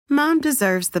Mom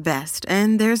deserves the best,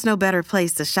 and there's no better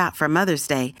place to shop for Mother's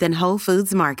Day than Whole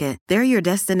Foods Market. They're your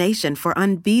destination for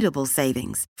unbeatable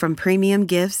savings, from premium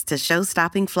gifts to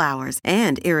show-stopping flowers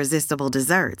and irresistible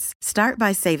desserts. Start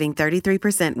by saving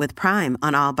 33% with Prime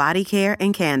on all body care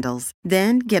and candles.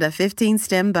 Then get a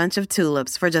 15-stem bunch of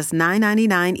tulips for just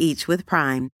 $9.99 each with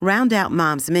Prime. Round out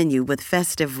Mom's menu with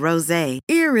festive rosé,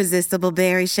 irresistible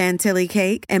berry chantilly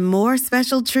cake, and more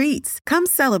special treats. Come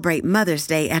celebrate Mother's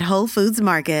Day at Whole Foods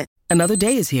Market. Another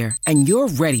day is here, and you're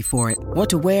ready for it. What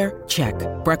to wear? Check.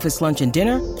 Breakfast, lunch, and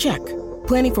dinner? Check.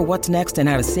 Planning for what's next and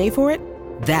how to save for it?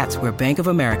 That's where Bank of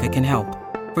America can help.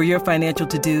 For your financial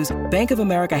to-dos, Bank of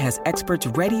America has experts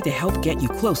ready to help get you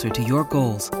closer to your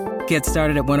goals. Get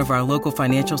started at one of our local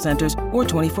financial centers or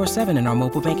 24/7 in our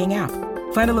mobile banking app.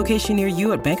 Find a location near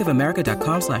you at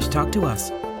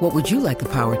bankofamerica.com/talktous. What would you like the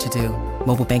power to do?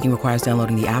 Mobile banking requires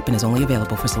downloading the app and is only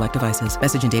available for select devices.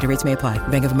 Message and data rates may apply.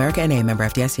 Bank of America N.A., member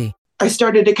FDIC. I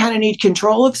started to kind of need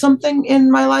control of something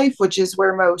in my life, which is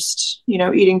where most,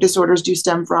 eating disorders do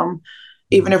stem from.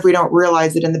 Even if we don't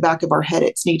realize it in the back of our head,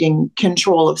 it's needing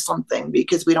control of something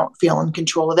because we don't feel in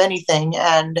control of anything.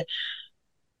 And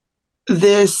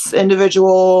this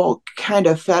individual kind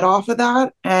of fed off of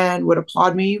that and would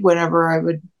applaud me whenever I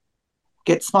would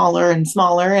get smaller and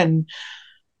smaller. And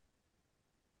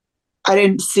I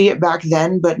didn't see it back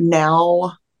then, but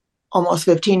now, almost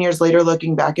 15 years later,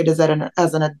 looking back at it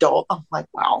as an adult, I'm like,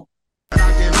 wow.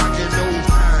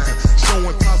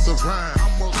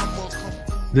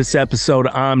 This episode,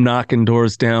 I'm knocking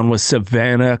doors down with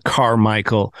Savannah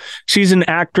Carmichael. She's an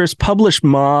actress, published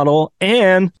model,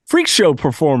 and freak show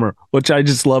performer, which I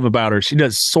just love about her. She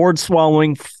does sword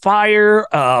swallowing, fire,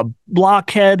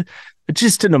 blockhead,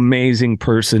 just an amazing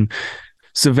person.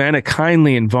 Savannah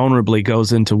kindly and vulnerably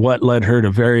goes into what led her to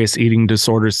various eating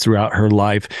disorders throughout her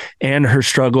life and her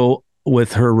struggle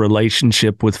with her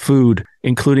relationship with food,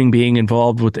 including being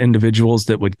involved with individuals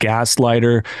that would gaslight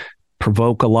her,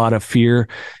 provoke a lot of fear,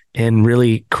 and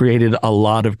really created a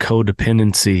lot of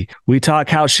codependency. We talk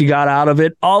how she got out of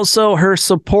it. Also, her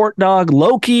support dog,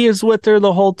 Loki, is with her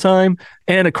the whole time.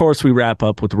 And of course, we wrap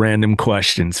up with random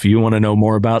questions. If you want to know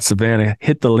more about Savannah,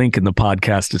 hit the link in the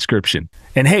podcast description.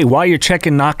 And hey, while you're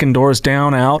checking Knocking Doors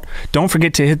Down out, don't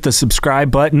forget to hit the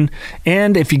subscribe button.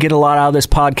 And if you get a lot out of this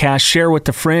podcast, share with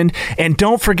a friend. And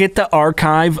don't forget the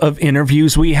archive of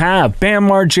interviews we have. Bam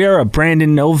Margera,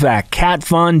 Brandon Novak, Kat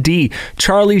Von D,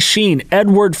 Charlie Sheen,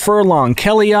 Edward Furlong,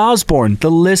 Kelly Osbourne.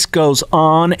 The list goes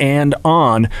on and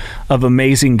on of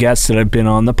amazing guests that have been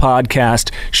on the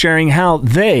podcast, sharing how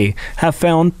they have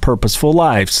found purposeful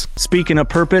lives. Speaking of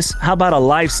purpose, how about a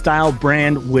lifestyle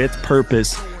brand with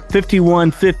purpose?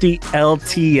 5150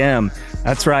 LTM.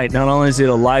 That's right. Not only is it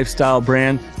a lifestyle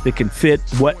brand that can fit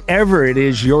whatever it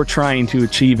is you're trying to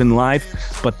achieve in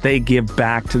life, but they give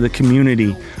back to the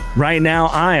community. Right now,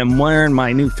 I am wearing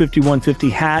my new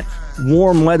 5150 hat,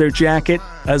 warm leather jacket.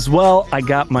 As well, I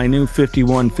got my new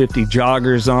 5150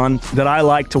 joggers on that I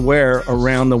like to wear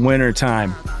around the winter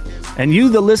time. And you,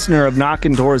 the listener of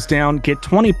Knocking Doors Down, get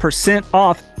 20%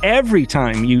 off every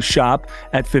time you shop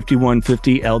at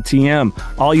 5150 LTM.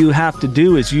 All you have to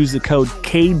do is use the code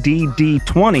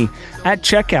KDD20 at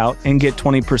checkout and get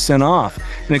 20% off.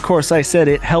 And of course, I said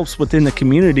it helps within the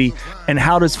community. And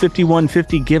how does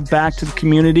 5150 give back to the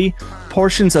community?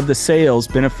 Portions of the sales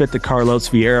benefit the Carlos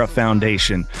Vieira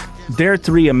Foundation. Their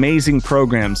three amazing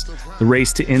programs, the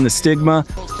Race to End the Stigma,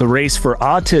 the Race for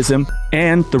Autism,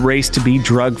 and the Race to be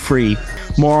Drug-Free.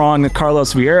 More on the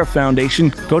Carlos Vieira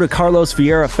Foundation, go to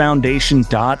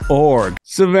carlosvierafoundation.org.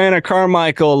 Savannah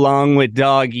Carmichael along with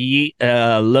dog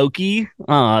Loki.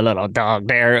 Oh, little dog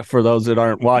there. For those that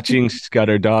aren't watching, she's got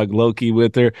her dog Loki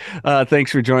with her.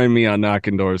 Thanks for joining me on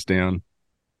Knocking Doors Down.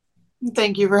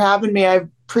 Thank you for having me. I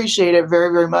appreciate it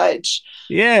very, very much.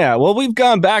 Yeah, well, we've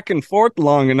gone back and forth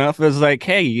long enough. It's like,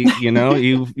 hey,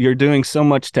 you're doing so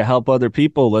much to help other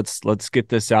people. Let's get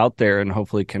this out there and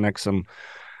hopefully connect some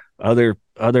other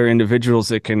individuals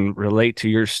that can relate to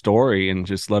your story and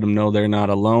just let them know they're not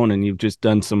alone. And you've just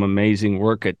done some amazing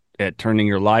work at turning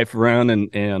your life around.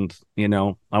 And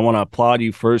I want to applaud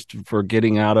you first for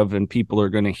getting out of, and people are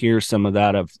going to hear some of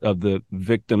that of the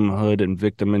victimhood and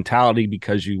victim mentality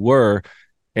because you were,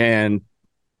 and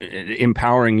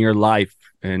empowering your life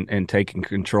and taking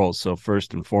control. So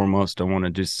first and foremost, I want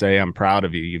to just say I'm proud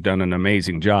of you. You've done an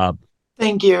amazing job.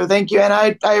 Thank you. And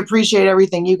I appreciate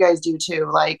everything you guys do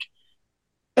too. Like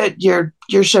your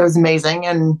show is amazing,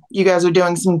 and you guys are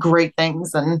doing some great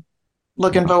things, and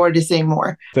looking forward to seeing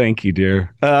more. Thank you,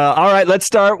 dear. All right, let's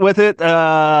start with it.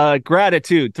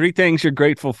 Gratitude. 3 things you're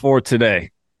grateful for today.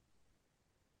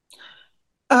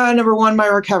 Number one, my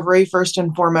recovery first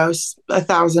and foremost,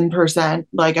 1,000%.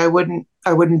 Like I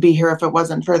wouldn't be here if it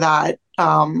wasn't for that.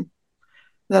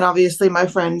 Then obviously my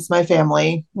friends, my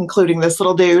family, including this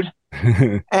little dude,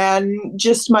 and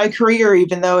just my career,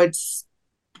 even though it's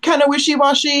kind of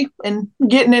wishy-washy and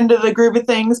getting into the groove of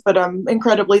things, but I'm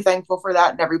incredibly thankful for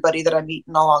that and everybody that I'm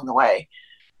meeting along the way.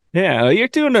 Yeah, you're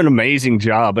doing an amazing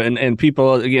job, and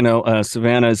people,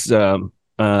 Savannah's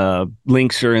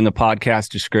links are in the podcast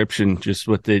description, just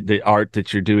with the art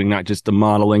that you're doing, not just the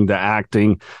modeling, the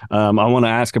acting. I want to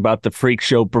ask about the freak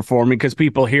show performing, because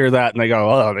people hear that and they go,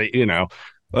 oh,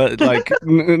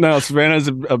 no, Savannah's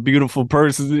a beautiful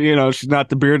person. She's not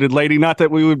the bearded lady. Not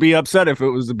that we would be upset if it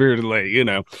was the bearded lady.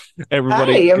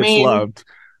 Everybody Hey, gets loved.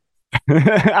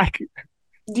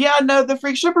 Yeah, no, the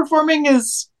freak show performing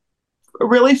is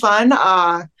really fun.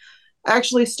 I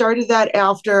actually started that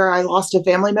after I lost a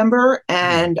family member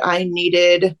and I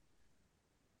needed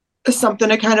something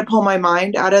to kind of pull my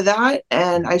mind out of that.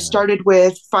 And I started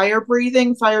with fire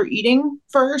breathing, fire eating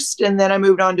first, and then I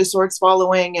moved on to sword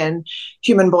swallowing and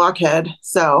human blockhead.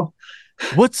 So,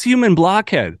 what's human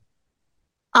blockhead?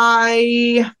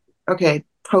 Okay,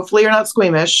 hopefully you're not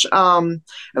squeamish. I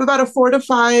have about a 4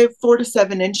 to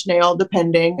 7 inch nail,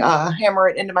 depending, hammer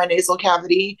it into my nasal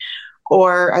cavity,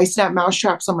 or I snap mouse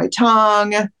traps on my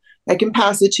tongue. I can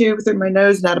pass a tube through my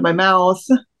nose and out of my mouth.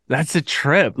 That's a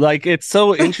trip. Like, it's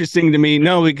so interesting to me.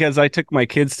 No, because I took my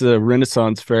kids to the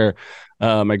Renaissance Fair,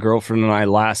 my girlfriend and I,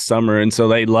 last summer. And so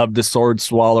they loved the sword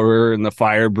swallower and the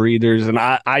fire breathers. And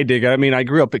I dig it. I mean, I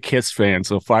grew up a Kiss fan,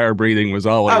 so fire breathing was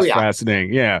always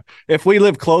fascinating. Yeah. If we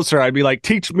lived closer, I'd be like,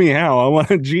 teach me how. I want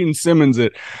to Gene Simmons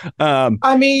it.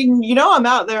 I mean, I'm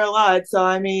out there a lot. So,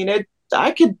 I mean,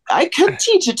 I could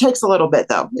teach. It takes a little bit,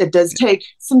 though. It does take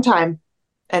some time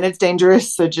and it's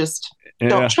dangerous. So just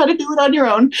don't try to do it on your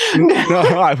own.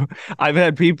 No, I've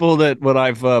had people that when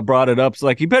I've brought it up, it's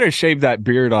like, you better shave that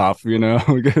beard off,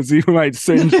 because you might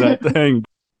singe that thing.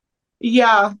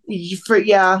 Yeah,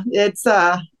 it's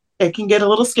it can get a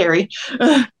little scary.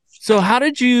 So how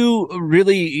did you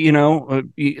really,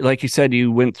 like you said,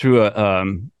 you went through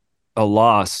a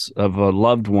loss of a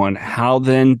loved one. How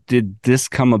then did this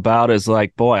come about as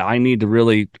like, boy, I need to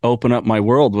really open up my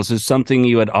world? Was this something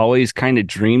you had always kind of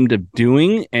dreamed of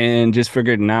doing and just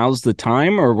figured now's the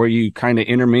time? Or were you kind of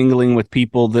intermingling with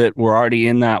people that were already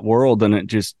in that world and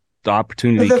the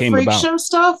opportunity came about? The freak show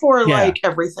stuff or like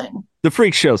everything? The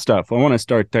freak show stuff. I want to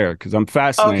start there because I'm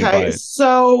fascinated by it.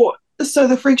 So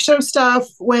the freak show stuff,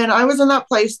 when I was in that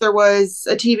place, there was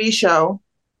a TV show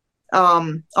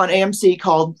on AMC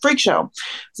called Freak Show.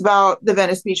 It's about the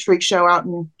Venice Beach Freak Show out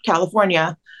in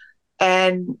California.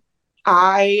 And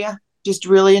I just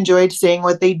really enjoyed seeing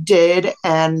what they did,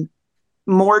 and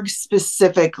Morgue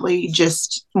specifically,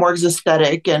 just Morgue's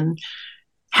aesthetic and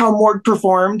how Morgue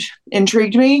performed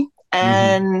intrigued me.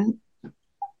 And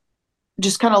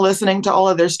just kind of listening to all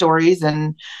of their stories,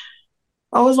 and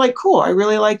I was like, cool, I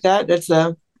really like that.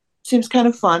 Seems kind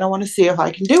of fun. I want to see if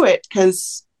I can do it,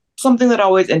 because something that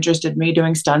always interested me,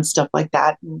 doing stunt stuff like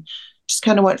that, and just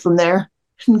kind of went from there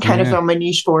and kind of found my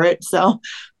niche for it. So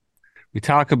we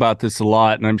talk about this a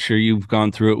lot, and I'm sure you've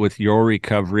gone through it with your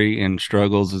recovery and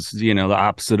struggles. Is the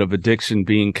opposite of addiction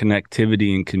being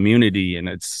connectivity and community, and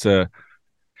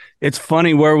it's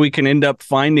funny where we can end up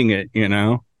finding it,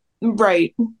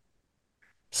 Right.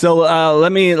 So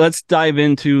let's dive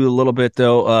into a little bit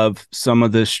though of some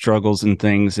of the struggles and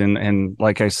things, and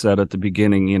like I said at the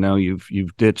beginning,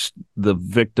 you've ditched the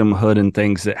victimhood and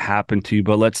things that happened to you,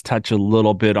 but let's touch a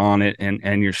little bit on it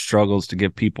and your struggles to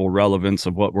give people relevance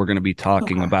of what we're going to be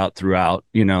talking about throughout,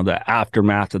 the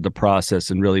aftermath of the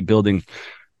process and really building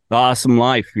the awesome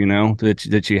life,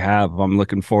 that you have. I'm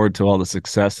looking forward to all the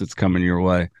success that's coming your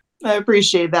way. I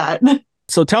appreciate that.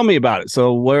 So tell me about it.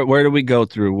 So where do we go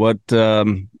through? What,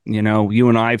 you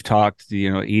and I've talked,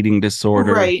 eating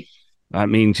disorder. Right. I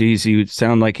mean, geez, you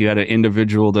sound like you had an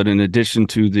individual that, in addition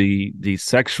to the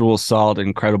sexual assault,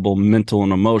 incredible mental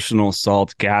and emotional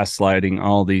assault, gaslighting,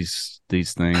 all these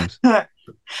things.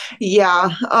 Yeah.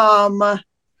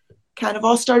 Kind of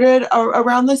all started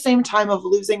around the same time of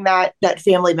losing that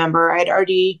family member. I'd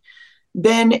already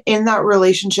been in that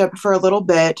relationship for a little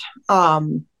bit.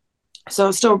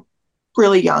 So still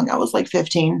really young. I was like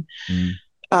 15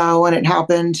 when it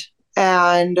happened.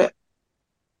 And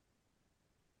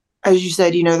as you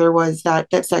said, there was that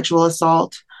sexual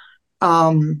assault.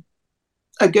 A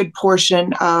good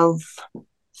portion of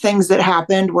things that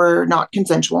happened were not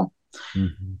consensual.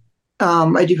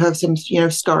 I do have some,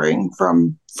 scarring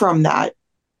from that.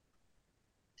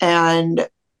 And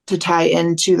to tie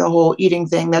into the whole eating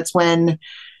thing, that's when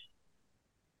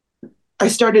I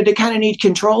started to kind of need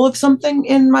control of something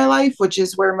in my life, which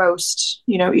is where most,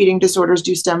 eating disorders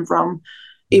do stem from.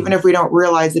 Even if we don't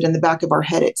realize it in the back of our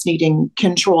head, it's needing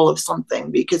control of something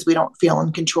because we don't feel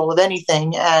in control of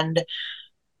anything. And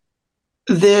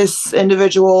this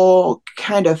individual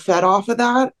kind of fed off of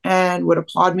that and would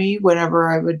applaud me whenever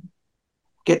I would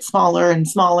get smaller and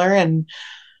smaller. And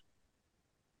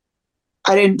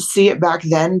I didn't see it back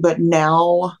then, but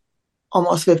now,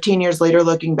 almost 15 years later,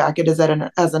 looking back at it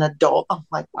as an adult, I'm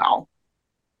like, wow.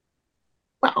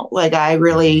 Like I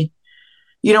really,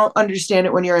 you don't understand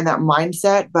it when you're in that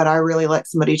mindset, but I really let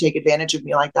somebody take advantage of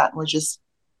me like that and was just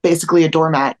basically a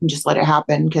doormat and just let it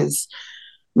happen. Cause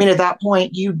at that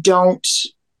point you don't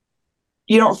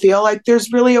feel like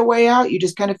there's really a way out. You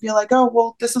just kind of feel like, oh,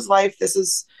 well, this is life.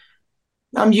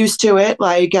 I'm used to it.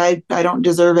 Like I don't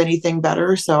deserve anything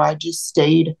better. So I just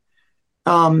stayed.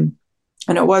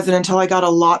 And it wasn't until I got a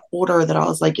lot older that I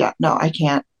was like, yeah, no, I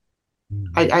can't.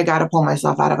 I got to pull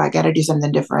myself out of it. I got to do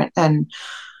something different. And,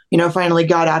 finally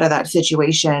got out of that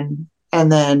situation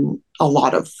and then a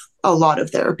lot of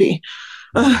therapy.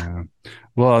 Yeah.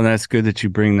 Well, and that's good that you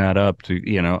bring that up to,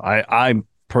 I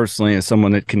personally, as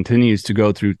someone that continues to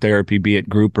go through therapy, be it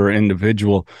group or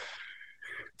individual,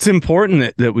 it's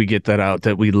important that we get that out,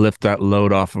 that we lift that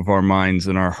load off of our minds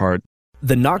and our heart.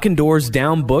 The Knockin' Doors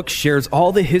Down book shares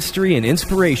all the history and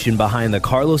inspiration behind the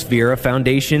Carlos Vieira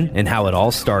Foundation and how it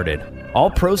all started.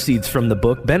 All proceeds from the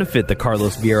book benefit the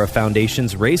Carlos Vieira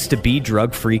Foundation's Race to Be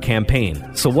Drug-Free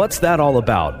campaign. So what's that all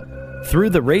about? Through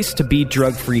the Race to Be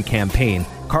Drug-Free campaign,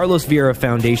 Carlos Vieira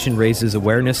Foundation raises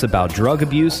awareness about drug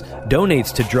abuse,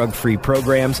 donates to drug-free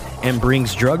programs, and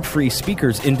brings drug-free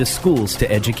speakers into schools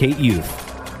to educate youth.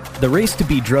 The Race to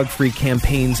Be Drug-Free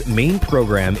campaign's main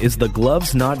program is the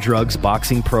Gloves Not Drugs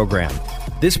boxing program.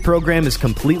 This program is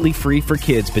completely free for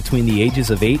kids between the ages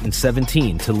of 8 and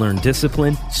 17 to learn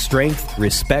discipline, strength,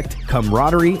 respect,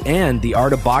 camaraderie, and the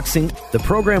art of boxing. The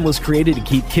program was created to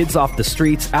keep kids off the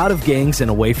streets, out of gangs,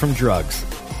 and away from drugs.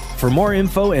 For more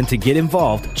info and to get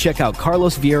involved, check out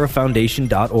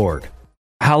carlosvierafoundation.org.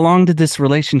 How long did this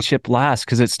relationship last?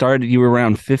 Because it started, you were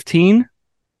around 15?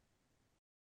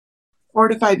 4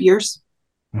 to 5 years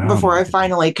before I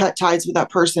finally cut ties with that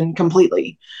person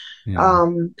completely. Yeah.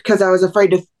 Because I was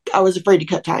afraid to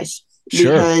cut ties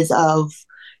because of,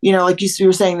 like you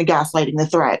were saying, the gaslighting, the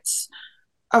threats.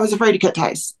 I was afraid to cut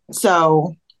ties.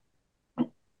 So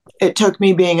it took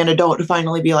me being an adult to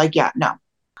finally be like, yeah, no.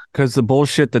 Because the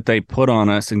bullshit that they put on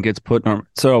us and gets put on.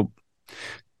 So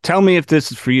tell me if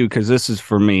this is for you, because this is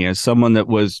for me as someone that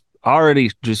was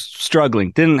already just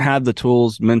struggling, didn't have the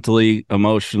tools mentally,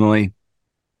 emotionally,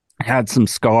 had some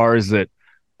scars that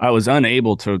I was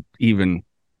unable to even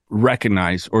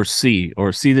recognize or see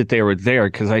that they were there,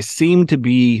 because I seemed to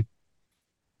be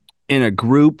in a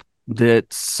group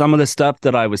that some of the stuff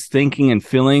that I was thinking and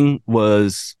feeling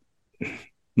was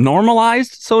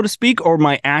normalized, so to speak, or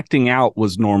my acting out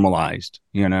was normalized,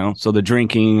 so the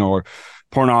drinking or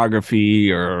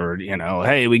pornography or,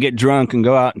 hey, we get drunk and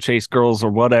go out and chase girls or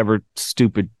whatever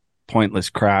stupid, pointless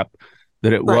crap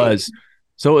that it was.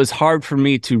 So it was hard for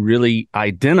me to really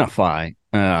identify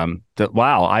that,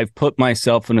 wow, I've put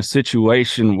myself in a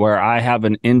situation where I have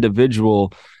an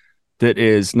individual that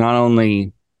is not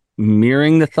only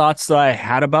mirroring the thoughts that I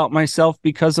had about myself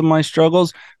because of my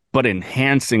struggles, but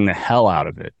enhancing the hell out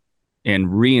of it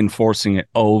and reinforcing it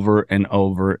over and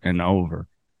over and over.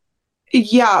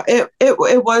 Yeah, it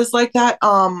was like that.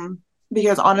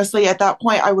 Because honestly, at that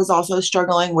point, I was also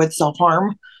struggling with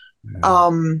self-harm.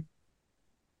 Yeah.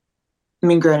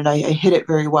 Granted, I hid it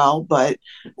very well, but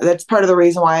that's part of the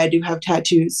reason why I do have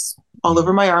tattoos all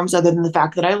over my arms, other than the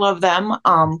fact that I love them,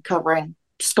 covering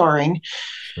scarring.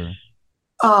 Sure.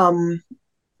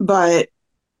 But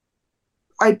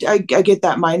I get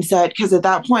that mindset, because at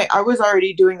that point I was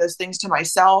already doing those things to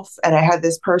myself, and I had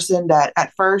this person that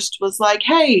at first was like,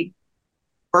 hey,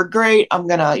 we're great. I'm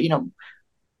going to,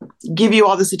 give you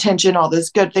all this attention, all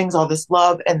this good things, all this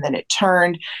love. And then it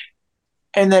turned.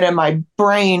 And then in my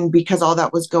brain, because all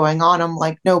that was going on, I'm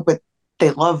like, no, but they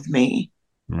love me.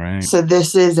 Right. So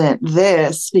this isn't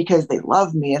this because they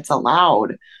love me. It's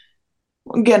allowed.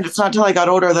 Again, it's not till I got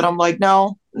older that I'm like,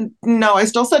 no, I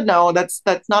still said no. That's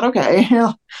not okay.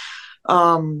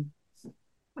 But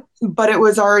it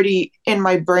was already in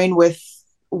my brain with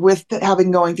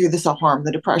having going through the self-harm,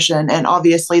 the depression. And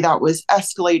obviously that was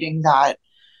escalating that,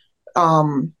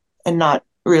 and not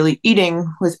really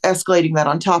eating was escalating that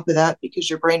on top of that, because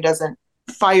your brain doesn't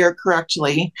fire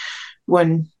correctly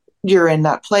when you're in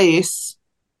that place.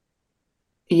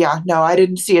 Yeah, no, I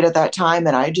didn't see it at that time.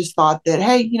 And I just thought that,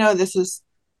 hey, this is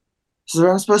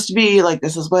where I'm supposed to be. Like,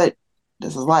 this is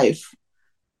life.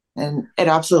 And it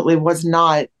absolutely was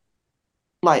not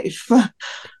life.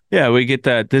 Yeah, we get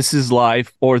that. This is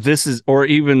life, or this is, or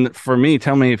even for me,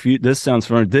 tell me if you, this sounds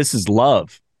familiar. This is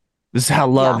love. This is how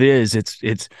Yeah. love is.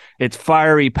 It's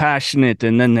fiery, passionate,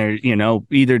 and then there,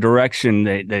 either direction,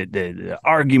 the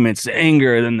arguments, the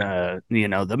anger, then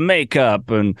the makeup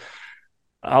and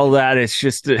all that. It's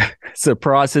just it's a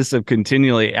process of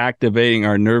continually activating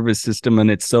our nervous system,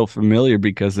 and it's so familiar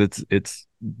because it's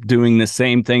doing the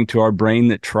same thing to our brain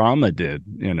that trauma did,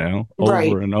 Right.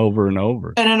 over and over and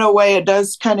over. And in a way, it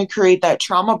does kind of create that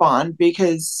trauma bond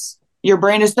because your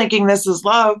brain is thinking this is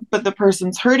love, but the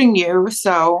person's hurting you.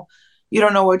 So you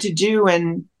don't know what to do.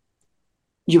 And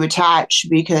you attach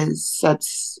because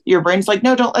that's your brain's like,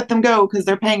 no, don't let them go because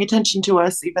they're paying attention to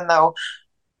us, even though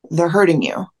they're hurting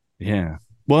you. Yeah.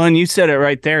 Well, and you said it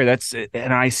right there.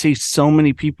 And I see so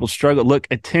many people struggle. Look,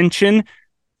 attention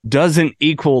doesn't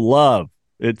equal love.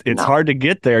 It's No. hard to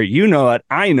get there. You know it.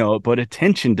 I know it. But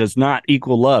attention does not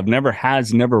equal love. Never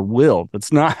has, never will.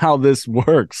 That's not how this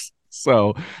works.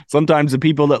 So sometimes the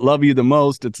people that love you the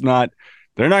most,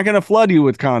 they're not going to flood you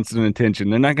with constant attention.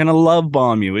 They're not going to love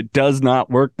bomb you. It does not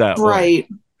work that way. Right.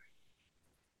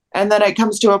 And then it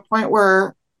comes to a point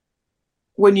where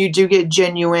when you do get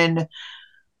genuine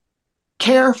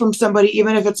care from somebody,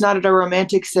 even if it's not in a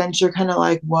romantic sense, you're kind of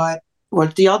like,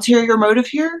 what's the ulterior motive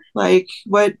here? Like,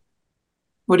 what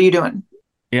are you doing?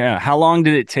 Yeah. How long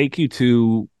did it take you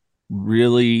to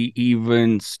really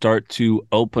even start to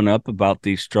open up about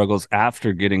these struggles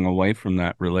after getting away from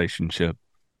that relationship?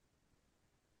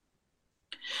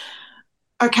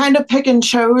 I kind of pick and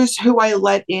chose who I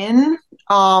let in.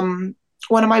 One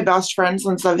of my best friends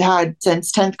I've had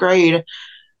since 10th grade,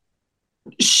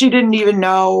 she didn't even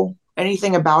know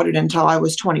anything about it until I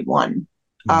was 21.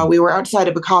 We were outside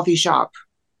of a coffee shop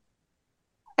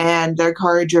and their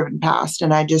car had driven past.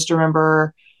 And I just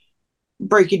remember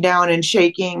breaking down and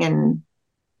shaking. And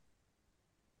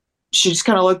she just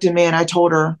kind of looked at me and I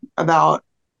told her about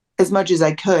as much as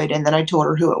I could. And then I told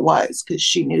her who it was because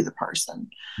she knew the person.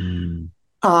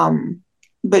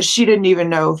 But she didn't even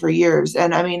know for years.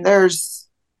 And I mean, there's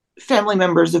family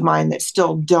members of mine that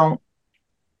still don't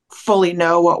fully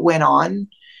know what went on.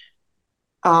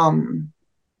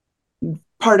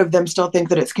 Part of them still think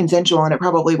that it's consensual, and it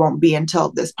probably won't be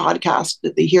until this podcast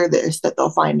that they hear this that they'll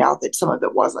find out that some of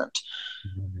it wasn't.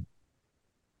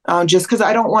 Just because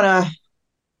I don't want to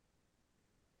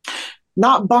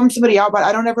not bum somebody out, but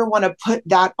I don't ever want to put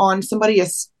that on somebody,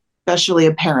 especially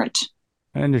a parent.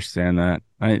 I understand that.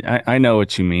 I know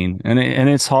what you mean, and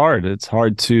it's hard. It's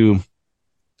hard to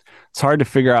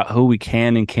figure out who we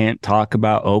can and can't talk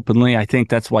about openly. I think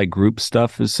that's why group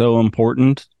stuff is so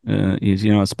important.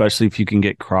 Especially if you can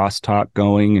get crosstalk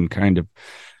going and kind of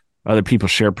other people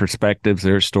share perspectives,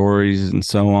 their stories, and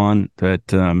so on. But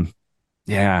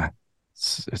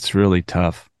it's really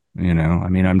tough. I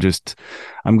mean,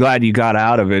 I'm glad you got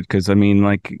out of it because I mean,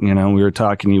 like we were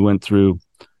talking, you went through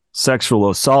sexual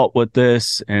assault with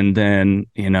this, and then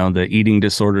the eating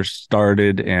disorder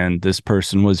started, and this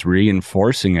person was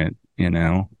reinforcing it.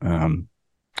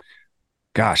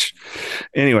 Gosh.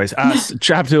 Anyways,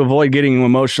 try to avoid getting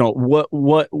emotional.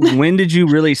 When did you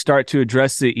really start to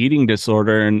address the eating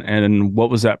disorder, and what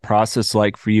was that process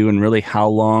like for you? And really, how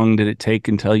long did it take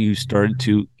until you started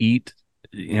to eat?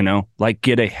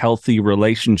 Get a healthy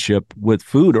relationship with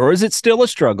food, or is it still a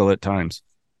struggle at times?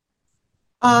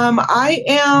 I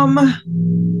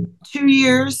am 2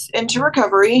 years into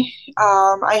recovery.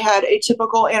 I had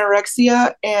atypical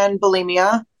anorexia and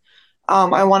bulimia.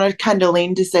 I want to kind of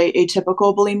lean to say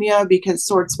atypical bulimia because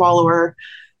sword swallower,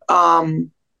 I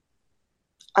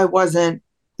wasn't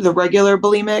the regular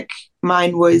bulimic.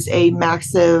 Mine was a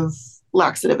massive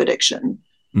laxative addiction.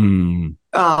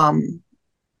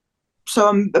 So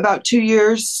I'm about 2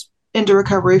 years into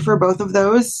recovery for both of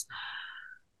those.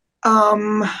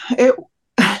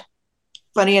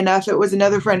 Funny enough, it was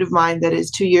another friend of mine that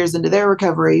is 2 years into their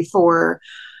recovery for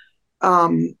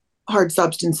hard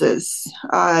substances.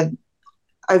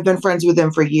 I've been friends with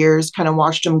them for years, kind of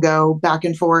watched them go back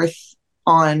and forth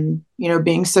on,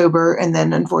 being sober and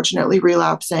then unfortunately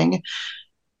relapsing.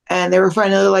 And they were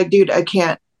finally like, dude, I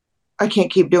can't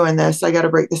keep doing this. I got to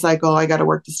break the cycle. I got to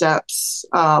work the steps.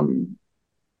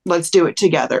 Let's do it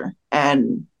together.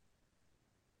 And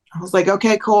I was like,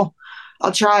 okay, cool.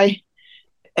 I'll try.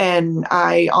 And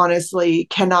I honestly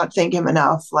cannot thank him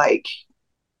enough. Like,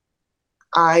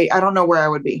 I don't know where I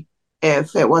would be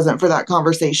if it wasn't for that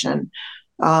conversation.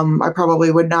 I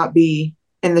probably would not be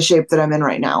in the shape that I'm in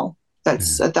right now.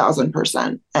 That's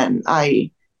 1,000%. And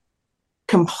I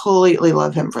completely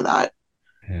love him for that.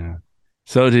 Yeah.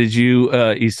 So did you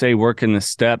you say work in the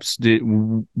steps? Did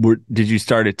you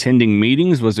start attending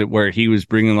meetings? Was it where he was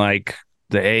bringing like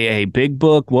the AA Big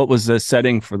Book? What was the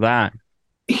setting for that?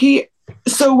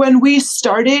 So when we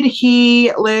started,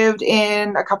 he lived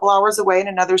in a couple hours away in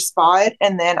another spot,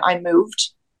 and then I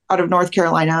moved out of North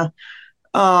Carolina.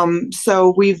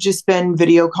 So we've just been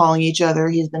video calling each other.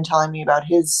 He's been telling me about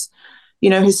his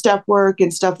step work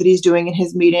and stuff that he's doing in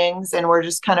his meetings, and we're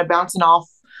just kind of bouncing off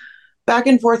back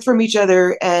and forth from each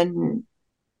other and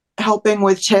helping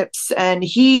with tips. And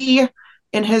he,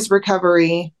 in his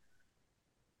recovery,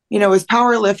 was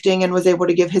powerlifting and was able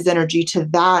to give his energy to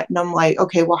that. And I'm like,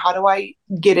 okay, well, how do I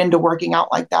get into working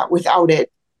out like that without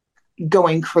it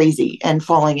going crazy and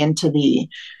falling into the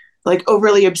like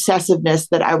overly obsessiveness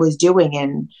that I was doing?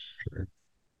 And Sure.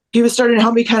 he was starting to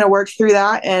help me kind of work through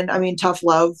that. And I mean, tough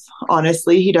love,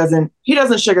 honestly. He doesn't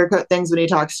sugarcoat things when he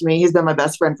talks to me. He's been my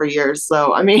best friend for years.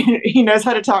 So I mean, he knows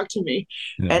how to talk to me.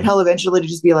 Yeah. And he'll eventually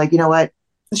just be like, you know what?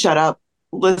 Shut up.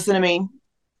 Listen to me.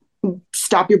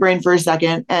 Stop your brain for a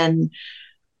second. And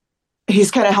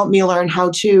he's kind of helped me learn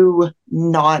how to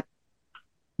not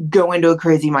go into a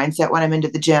crazy mindset when I'm into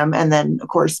the gym. And then of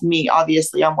course me,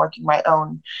 obviously I'm working my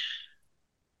own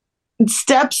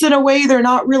steps in a way. They're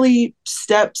not really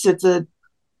steps. It's a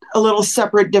little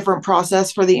separate, different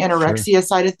process for the anorexia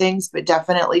side of things, but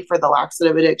definitely for the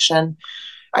laxative addiction,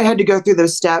 I had to go through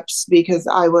those steps because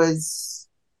I was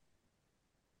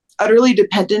utterly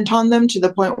dependent on them to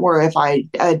the point where if I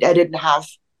didn't have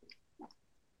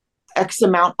X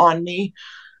amount on me,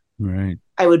 Right.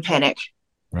 I would panic.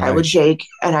 Right. I would shake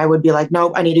and I would be like,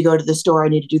 nope, I need to go to the store. I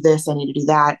need to do this. I need to do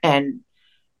that. And,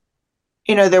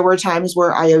 there were times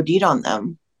where I OD'd on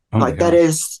them. Oh my Like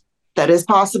gosh. that is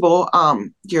possible.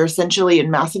 You're essentially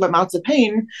in massive amounts of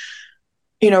pain,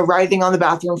 writhing on the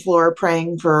bathroom floor,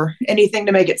 praying for anything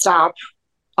to make it stop.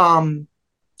 And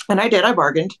I did, I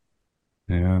bargained.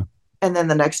 Yeah. And then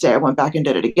the next day I went back and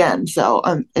did it again. So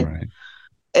Right.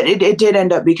 it did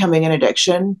end up becoming an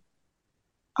addiction.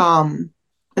 And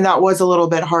that was a little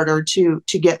bit harder to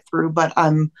get through, but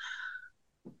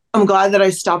I'm glad that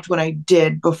I stopped when I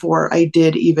did before I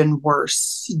did even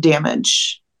worse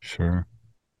damage Sure.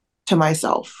 to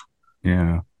myself.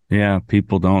 Yeah. Yeah.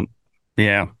 People don't.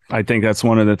 Yeah. I think that's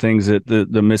one of the things that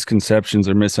the misconceptions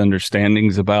or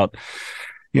misunderstandings about,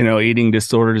 eating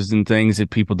disorders and things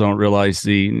that people don't realize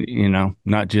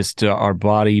not just our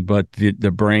body, but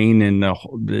the brain and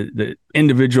the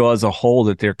individual as a whole,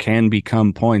 that there can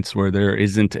become points where there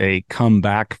isn't a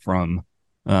comeback from.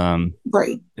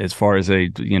 Right. As far as a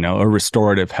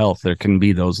restorative health, there can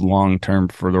be those long-term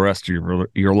for the rest of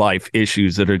your life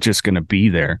issues that are just going to be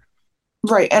there.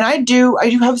 Right. And I do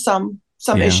have some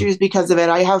Yeah. issues because of it.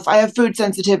 I have food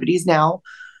sensitivities now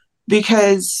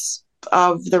because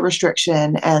of the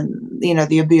restriction and,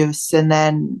 the abuse, and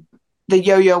then the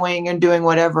yo-yoing and doing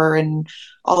whatever and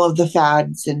all of the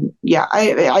fads. And yeah,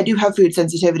 I do have food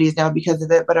sensitivities now because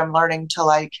of it, but I'm learning to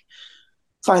like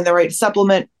find the right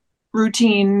supplement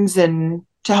routines and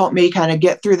to help me kind of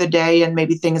get through the day, and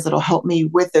maybe things that'll help me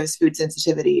with those food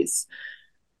sensitivities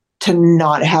to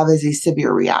not have as a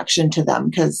severe reaction to them,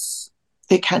 because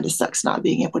it kind of sucks not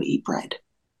being able to eat bread.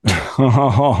 So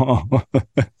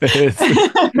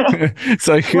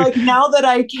like now that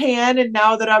I can, and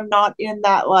now that I'm not in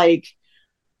that like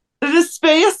the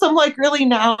space, I'm like, really,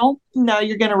 now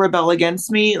you're gonna rebel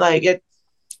against me? Like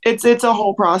it's a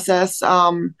whole process.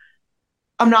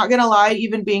 I'm not gonna lie,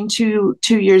 even being two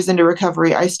years into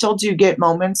recovery, I still do get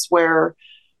moments where,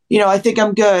 I think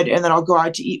I'm good, and then I'll go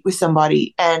out to eat with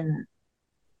somebody, and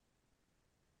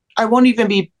I won't even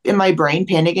be in my brain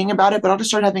panicking about it, but I'll just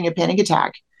start having a panic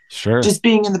attack. Sure. Just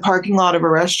being in the parking lot of a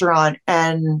restaurant,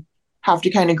 and have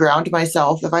to kind of ground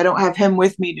myself. If I don't have him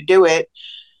with me to do it,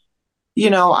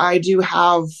 I do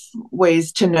have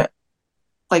ways to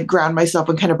like ground myself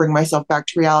and kind of bring myself back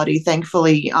to reality.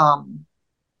 Thankfully,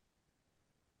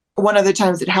 one of the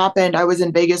times it happened, I was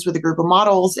in Vegas with a group of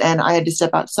models, and I had to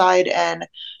step outside, and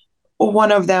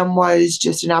one of them was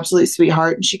just an absolute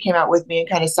sweetheart. And she came out with me and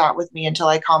kind of sat with me until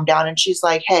I calmed down. And she's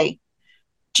like, hey,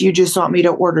 do you just want me to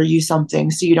order you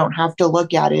something so you don't have to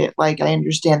look at it? Like, I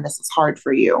understand this is hard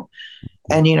for you.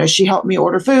 And, she helped me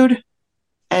order food,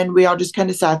 and we all just kind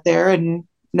of sat there, and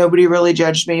nobody really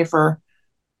judged me for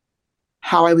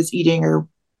how I was eating or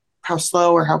how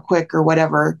slow or how quick or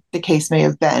whatever the case may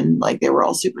have been. Like, they were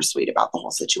all super sweet about the whole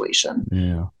situation.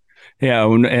 Yeah.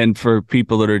 Yeah. And for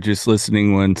people that are just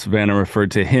listening, when Savannah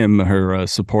referred to him, her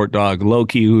support dog,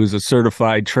 Loki, who's a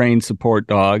certified trained support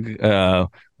dog,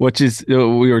 which is,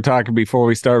 we were talking before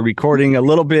we started recording, a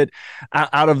little bit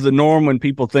out of the norm when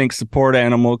people think support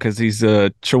animal, because he's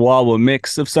a Chihuahua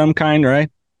mix of some kind,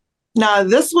 right? No,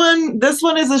 this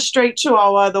one is a straight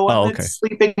Chihuahua. The one Oh, okay. that's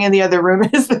sleeping in the other room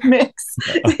is the mix.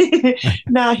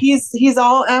 No, he's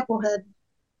all Applehead.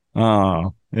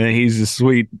 Oh, yeah, he's a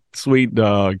sweet, sweet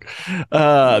dog.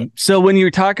 So when you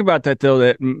talk about that, though,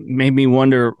 that made me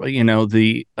wonder,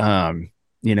 eat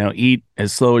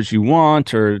as slow as you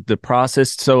want or the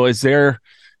process. So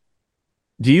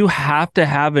do you have to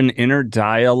have an inner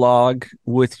dialogue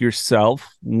with yourself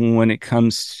when it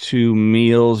comes to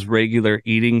meals, regular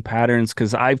eating patterns?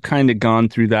 Because I've kind of gone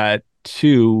through that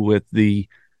too with the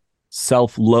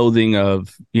self-loathing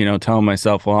of, telling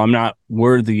myself, well, I'm not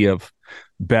worthy of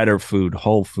better food,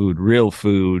 whole food, real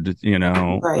food,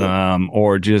 Right.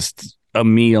 or just a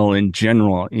meal in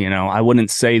general. I wouldn't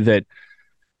say that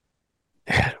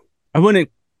I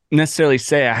wouldn't necessarily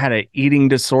say I had an eating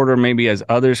disorder, maybe as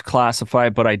others classify,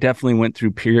 but I definitely went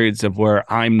through periods of where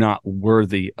I'm not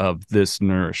worthy of this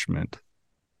nourishment.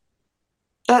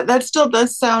 That still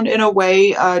does sound in a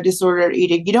way disordered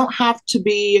eating. You don't have to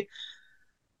be,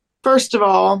 first of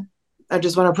all, I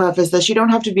just want to preface this, you don't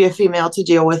have to be a female to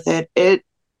deal with it. It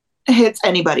hits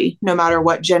anybody, no matter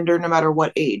what gender, no matter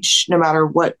what age, no matter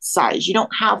what size. You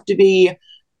don't have to be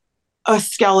a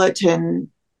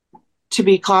skeleton to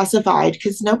be classified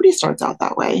because nobody starts out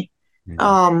that way. Yeah.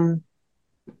 Um,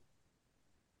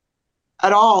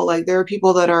 at all. Like there are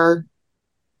people that are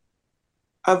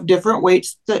of different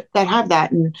weights that have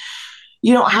that. And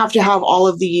you don't have to have all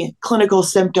of the clinical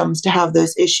symptoms to have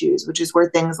those issues, which is where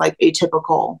things like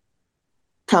atypical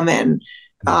come in.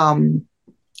 Um,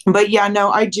 but yeah,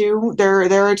 no, I do. There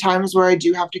are times where I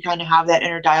do have to kind of have that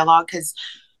inner dialogue because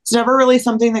it's never really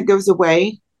something that goes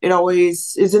away. It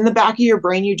always is in the back of your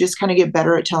brain. You just kind of get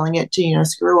better at telling it to,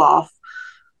 screw off.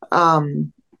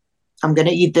 Um, I'm going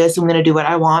to eat this. I'm going to do what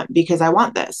I want because I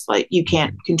want this. Like you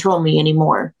can't control me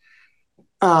anymore.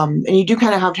 And you do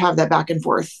kind of have to have that back and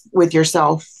forth with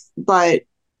yourself. But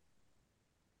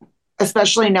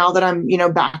especially now that I'm,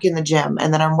 back in the gym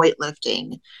and then I'm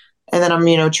weightlifting and then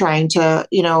I'm, trying to,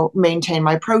 maintain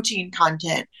my protein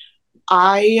content.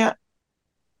 I've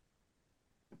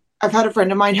had a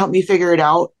friend of mine help me figure it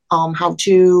out, how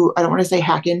to, I don't want to say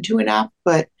hack into an app,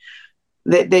 but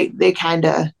they kind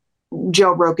of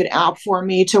jailbroke an app for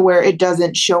me to where it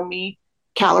doesn't show me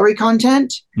calorie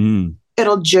content.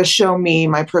 It'll just show me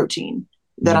my protein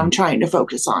that I'm trying to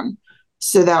focus on.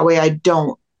 So that way I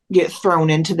don't get thrown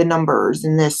into the numbers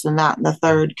and this and that and the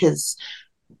third, because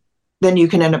then you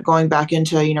can end up going back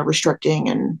into, restricting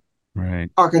and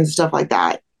right, all kinds of stuff like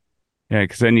that. Yeah,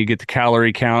 because then you get the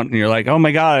calorie count and you're like, oh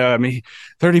my God, I mean,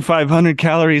 3,500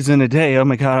 calories in a day. Oh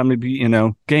my God, I'm going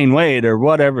to be, gain weight or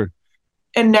whatever.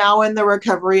 And now in the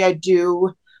recovery, I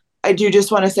do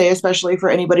just want to say, especially for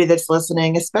anybody that's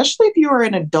listening, especially if you are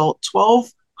an adult,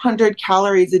 1,200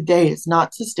 calories a day is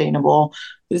not sustainable.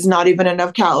 It is not even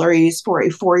enough calories for a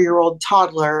 4-year-old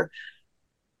toddler.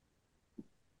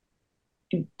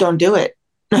 Don't do it.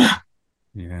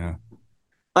 Yeah.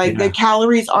 Like the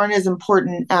calories aren't as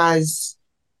important as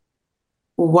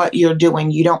what you're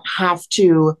doing. You don't have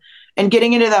to, and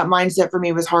getting into that mindset for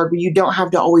me was hard, but you don't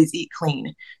have to always eat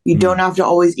clean. You don't have to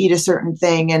always eat a certain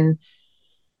thing. And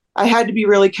I had to be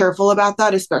really careful about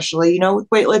that, especially, with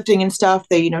weightlifting and stuff.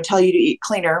 They, tell you to eat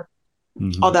cleaner,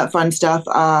 all that fun stuff.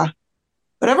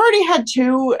 But I've already had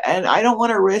 2, and I don't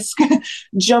want to risk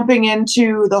jumping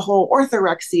into the whole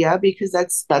orthorexia because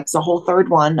that's a whole third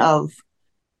one of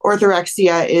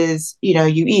orthorexia is,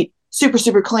 you eat super,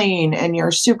 super clean and you're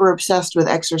super obsessed with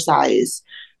exercise.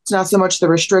 It's not so much the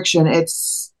restriction.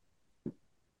 It's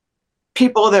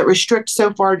people that restrict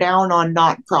so far down on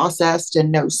not processed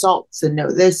and no salts and no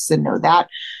this and no that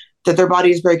their body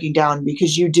is breaking down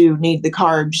because you do need the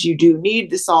carbs. You do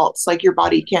need the salts. Like your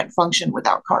body can't function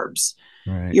without carbs.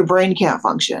 Right. Your brain can't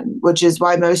function, which is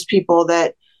why most people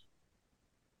that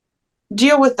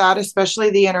deal with that, especially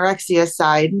the anorexia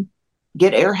side,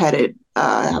 get airheaded,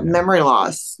 have memory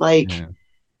loss, because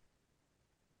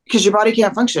your body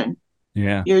can't function.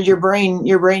 Yeah. Your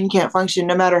brain can't function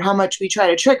no matter how much we try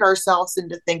to trick ourselves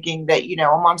into thinking that, a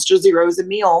Monster Zero is a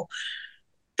meal.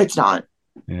 It's not.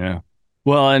 Yeah.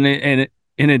 Well, and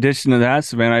in addition to that,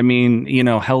 Savannah, I mean,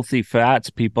 healthy fats,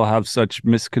 people have such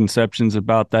misconceptions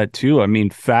about that too. I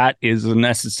mean, fat is a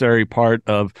necessary part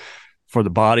for the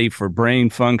body, for brain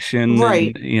function,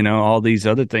 right? And, all these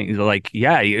other things. Like,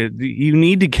 yeah, you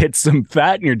need to get some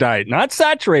fat in your diet, not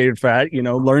saturated fat.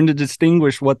 Learn to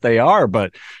distinguish what they are.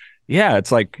 But yeah,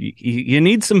 it's like you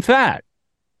need some fat.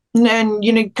 And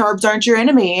carbs aren't your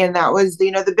enemy, and that was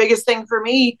the biggest thing for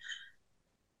me.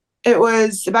 It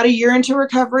was about a year into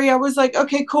recovery. I was like,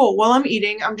 okay, cool. While I'm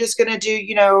eating, I'm just gonna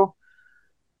do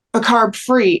a carb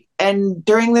free. And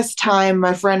during this time,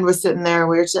 my friend was sitting there,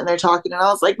 we were sitting there talking, and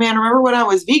I was like, man, remember when I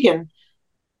was vegan?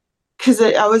 Because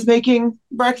I was making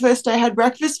breakfast. I had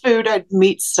breakfast food, I'd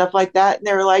meat, stuff like that. And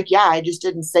they were like, yeah, I just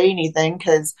didn't say anything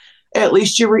because at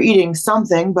least you were eating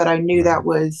something. But I knew that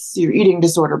was your eating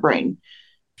disorder brain.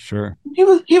 Sure. He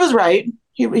was right.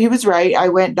 He was right. I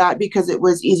went that because it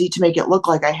was easy to make it look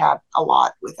like I had a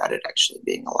lot without it actually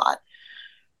being a lot.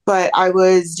 But I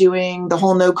was doing the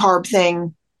whole no carb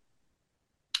thing.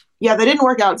 Yeah, that didn't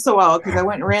work out so well because I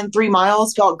went and ran 3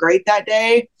 miles, felt great that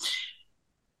day.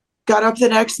 Got up the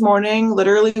next morning,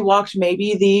 literally walked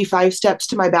maybe the 5 steps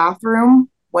to my bathroom,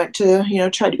 went to,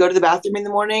 tried to go to the bathroom in the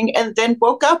morning, and then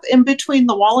woke up in between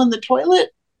the wall and the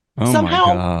toilet. Oh Somehow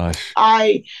my gosh.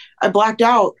 I blacked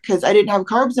out because I didn't have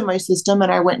carbs in my system,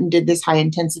 and I went and did this high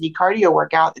intensity cardio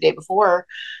workout the day before,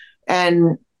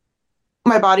 and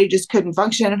my body just couldn't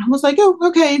function. And I was like, oh,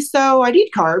 okay, so I need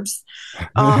carbs.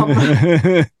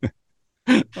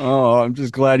 Oh, I'm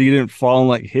just glad you didn't fall and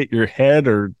like hit your head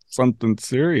or something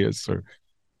serious. Or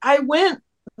I went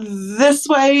this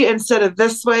way instead of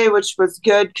this way, which was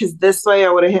good because this way I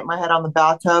would have hit my head on the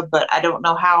bathtub, but I don't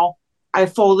know how I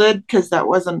folded because that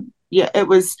wasn't, yeah, it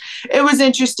was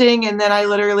interesting. And then I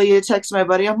literally texted my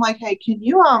buddy. I'm like, hey, can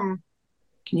you go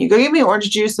get me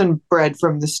orange juice and bread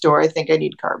from the store? I think I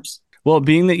need carbs. well,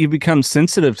 being that you become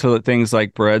sensitive to things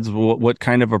like breads, what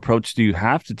kind of approach do you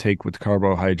have to take with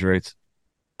carbohydrates?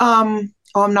 I'm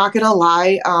not gonna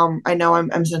lie. I know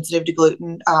I'm sensitive to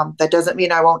gluten. That doesn't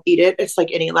mean I won't eat it. It's like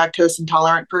any lactose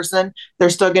intolerant person.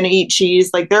 They're still gonna eat cheese.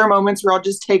 Like there are moments where I'll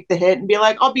just take the hit and be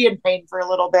like, I'll be in pain for a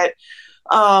little bit.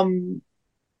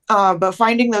 But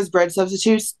finding those bread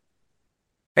substitutes.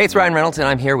 Hey, it's Ryan Reynolds, and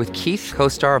I'm here with Keith,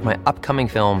 co-star of my upcoming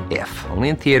film, If, only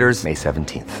in theaters May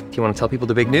 17th. Do you want to tell people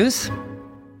the big news?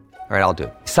 All right, I'll do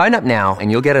it. Sign up now and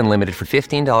you'll get unlimited for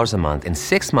 $15 a month and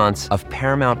 6 months of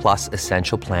Paramount Plus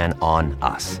Essential Plan on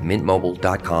us.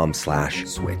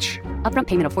 MintMobile.com/switch. Upfront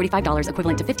payment of $45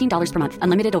 equivalent to $15 per month.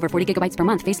 Unlimited over 40 gigabytes per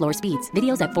month. Face lower speeds.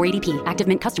 Videos at 480p. Active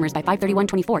Mint customers by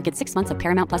 531.24 get 6 months of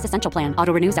Paramount Plus Essential Plan.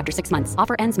 Auto renews after 6 months.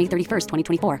 Offer ends May 31st,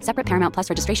 2024. Separate Paramount Plus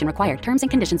registration required. Terms and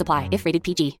conditions apply if rated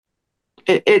PG.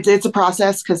 It's a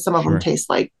process because some of them taste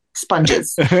like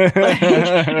sponges.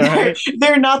 They're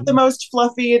not the most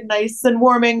fluffy and nice and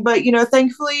warming, but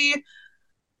thankfully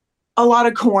a lot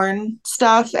of corn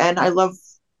stuff, and I love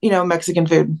Mexican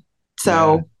food,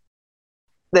 so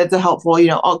that's a helpful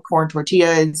all corn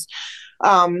tortillas.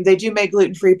 They do make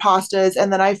gluten-free pastas,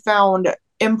 and then I found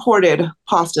imported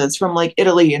pastas from like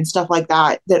Italy and stuff like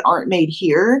that aren't made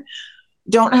here,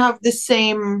 don't have the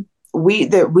same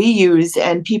wheat that we use,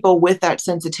 and people with that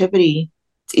sensitivity,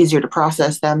 it's easier to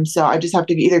process them. So I just have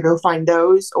to either go find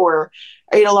those, or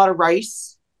I eat a lot of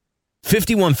rice.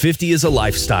 5150 is a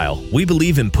lifestyle. We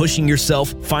believe in pushing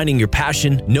yourself, finding your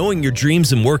passion, knowing your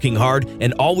dreams and working hard,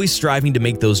 and always striving to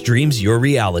make those dreams your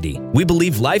reality. We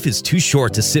believe life is too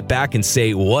short to sit back and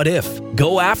say, what if?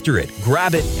 Go after it,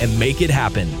 grab it, and make it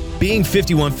happen. Being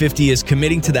 5150 is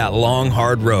committing to that long,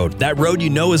 hard road. That road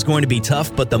you know is going to be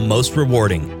tough, but the most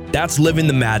rewarding. That's living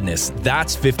the madness.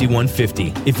 That's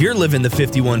 5150. If you're living the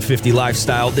 5150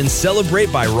 lifestyle, then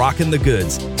celebrate by rocking the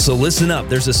goods. So listen up.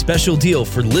 There's a special deal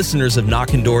for listeners of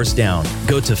Knocking Doors Down.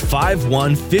 Go to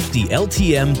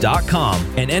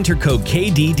 5150ltm.com and enter code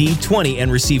KDD20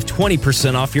 and receive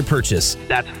 20% off your purchase.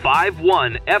 That's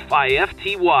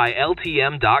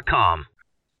 5150ltm.com.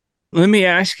 Let me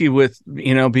ask you, with,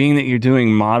 being that you're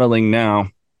doing modeling now,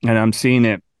 and I'm seeing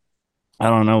it, I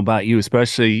don't know about you,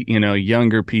 especially,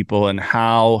 younger people, and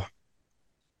how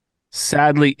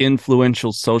sadly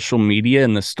influential social media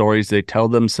and the stories they tell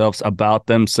themselves about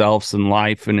themselves and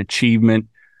life and achievement,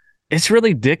 it's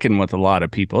really dicking with a lot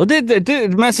of people.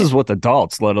 It messes with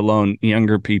adults, let alone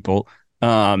younger people.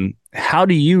 How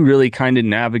do you really kind of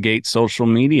navigate social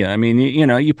media? I mean,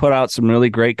 you put out some really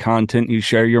great content. You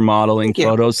share your modeling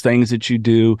photos, things that you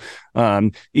do,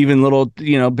 even little,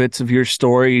 bits of your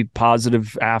story,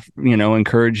 positive,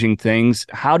 encouraging things.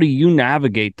 How do you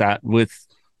navigate that with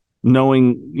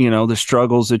knowing, the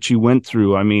struggles that you went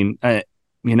through? I mean, I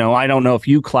don't know if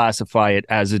you classify it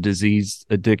as a disease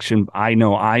addiction. I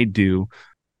know I do.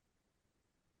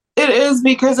 It is,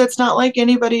 because it's not like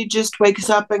anybody just wakes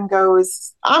up and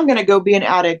goes, I'm going to go be an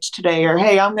addict today, or,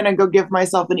 hey, I'm going to go give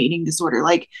myself an eating disorder.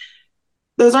 Like,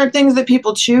 those aren't things that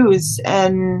people choose,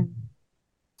 and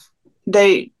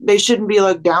they shouldn't be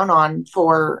looked down on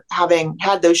for having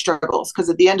had those struggles, because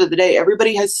at the end of the day,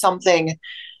 everybody has something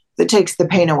that takes the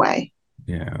pain away.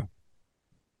 Yeah.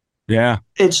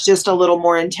 It's just a little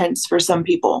more intense for some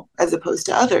people as opposed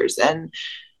to others. And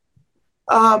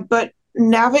but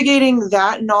navigating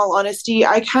that, in all honesty,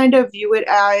 I kind of view it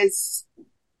as,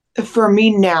 for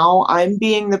me now, I'm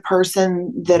being the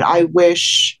person that I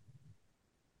wish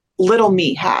little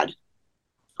me had.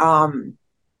 Um,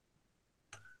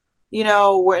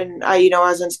 when I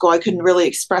was in school, I couldn't really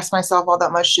express myself all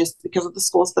that much just because of the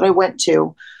schools that I went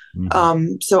to.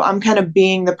 So I'm kind of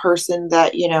being the person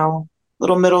that,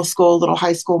 little middle school, little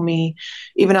high school me,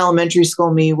 even elementary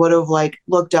school me would have like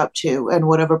looked up to and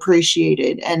would have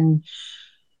appreciated. And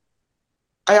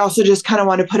I also just kind of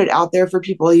want to put it out there for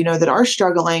people, that are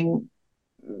struggling,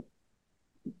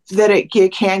 that it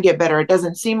can get better. It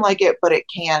doesn't seem like it, but it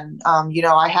can.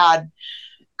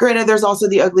 Granted, there's also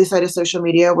the ugly side of social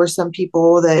media where some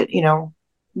people that,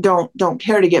 don't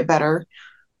care to get better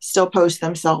still post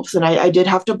themselves. And I did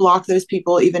have to block those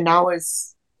people. Even now,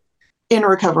 as in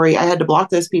recovery, I had to block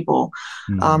those people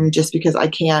just because I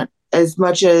can't, as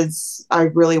much as I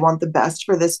really want the best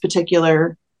for this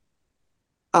particular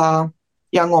young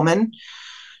woman.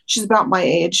 She's about my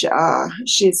age. I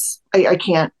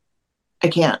can't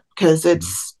because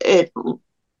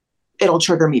it'll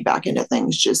trigger me back into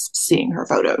things just seeing her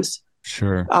photos.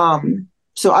 Sure.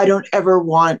 So I don't ever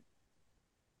want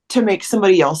to make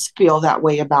somebody else feel that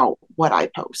way about what I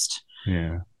post.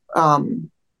 Yeah.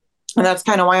 And that's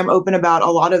kind of why I'm open about a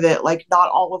lot of it. Like, not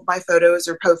all of my photos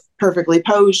are perfectly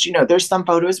posed. There's some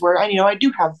photos where I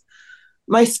do have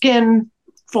my skin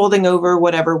folding over,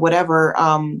 whatever.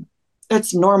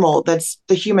 That's normal. That's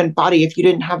the human body. If you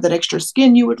didn't have that extra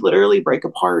skin, you would literally break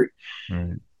apart.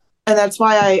 Right. And that's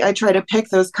why I try to pick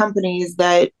those companies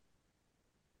that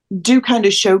do kind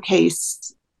of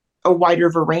showcase a wider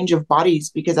of a range of bodies,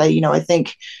 because I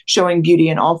think showing beauty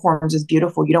in all forms is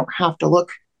beautiful. You don't have to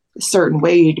look a certain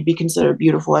way to be considered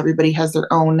beautiful. Everybody has their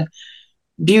own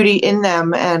beauty in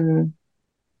them. And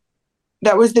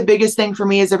that was the biggest thing for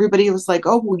me, is everybody was like,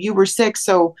 oh, well, you were sick,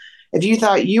 so if you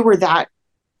thought you were that,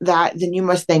 then you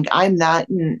must think I'm that.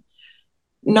 And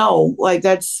no, like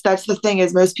that's the thing,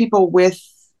 is most people with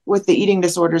the eating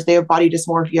disorders, they have body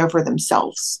dysmorphia for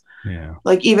themselves. Yeah.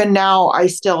 Like, even now, I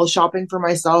still shopping for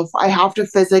myself. I have to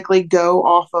physically go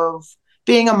off of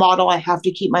being a model. I have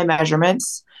to keep my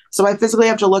measurements. So I physically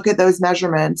have to look at those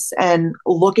measurements and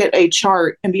look at a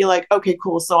chart and be like, okay,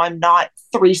 cool. So I'm not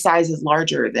 3 sizes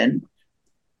larger than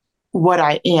what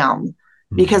I am,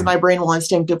 because my brain will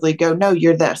instinctively go, no,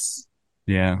 you're this.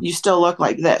 Yeah. You still look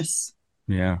like this.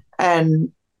 Yeah.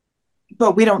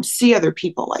 But we don't see other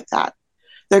people like that.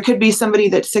 There could be somebody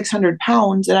that's 600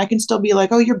 pounds and I can still be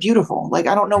like, oh, you're beautiful. Like,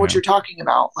 I don't know what you're talking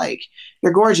about. Like,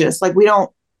 you're gorgeous. Like, you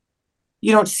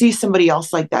don't see somebody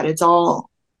else like that. It's all,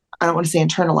 I don't want to say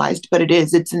internalized, but it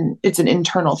is. It's an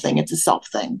internal thing. It's a self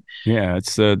thing. Yeah.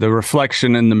 It's the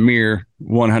reflection in the mirror,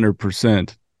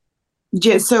 100%.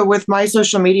 Yeah. So with my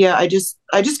social media, I just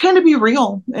kind of be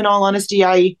real. In all honesty,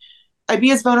 I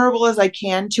be as vulnerable as I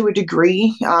can to a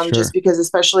degree, just because,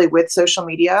 especially with social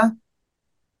media,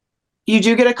 you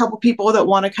do get a couple people that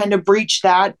want to kind of breach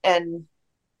that and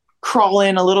crawl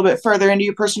in a little bit further into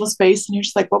your personal space. And you're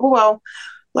just like, whoa,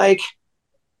 like,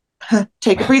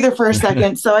 take a breather for a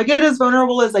second. So I get as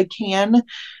vulnerable as I can,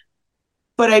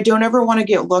 but I don't ever want to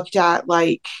get looked at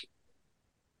like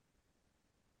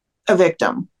a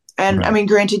victim. And right. I mean,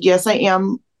 granted, yes, I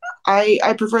am.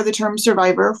 I prefer the term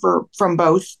survivor from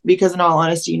both, because in all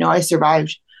honesty, I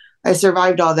survived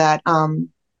all that.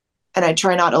 And I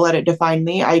try not to let it define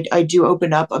me. I do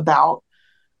open up about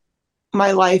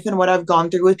my life and what I've gone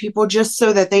through with people, just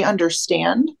so that they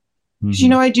understand. Because,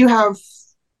 I do have,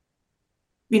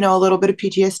 a little bit of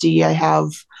PTSD. I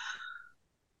have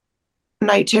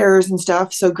night terrors and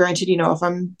stuff. So granted, if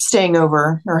I'm staying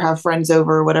over or have friends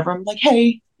over or whatever, I'm like,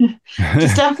 hey,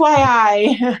 just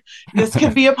FYI, this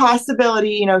could be a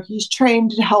possibility. He's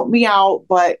trained to help me out,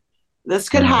 but this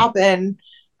could happen.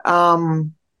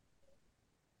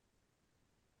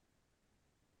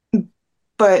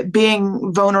 But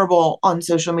being vulnerable on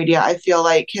social media, I feel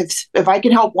like if I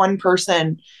can help one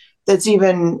person that's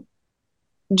even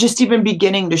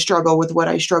beginning to struggle with what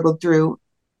I struggled through,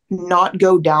 not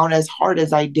go down as hard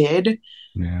as I did.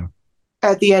 Yeah.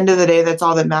 At the end of the day, that's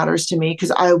all that matters to me,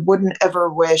 because I wouldn't ever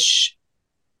wish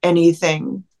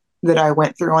anything that I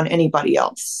went through on anybody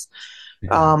else.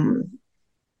 Yeah.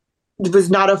 It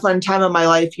was not a fun time of my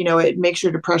life. It makes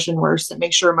your depression worse. It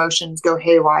makes your emotions go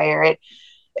haywire. It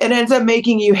ends up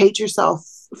making you hate yourself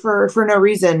for no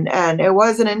reason. And it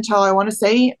wasn't until, I want to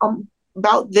say,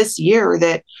 about this year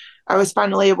that I was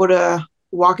finally able to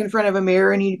walk in front of a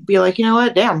mirror and you'd be like, you know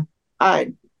what, damn,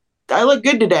 I look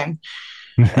good today.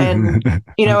 And,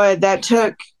 that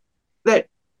took that,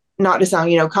 not to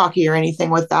sound, cocky or anything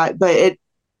with that, but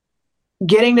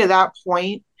getting to that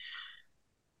point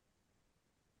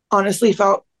honestly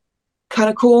felt kind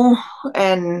of cool.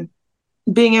 And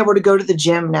being able to go to the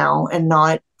gym now and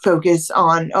not focus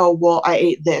on, oh, well, I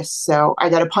ate this, so I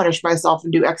got to punish myself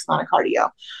and do X amount of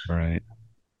cardio. Right.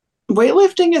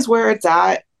 Weightlifting is where it's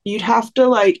at. You'd have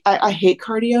to I hate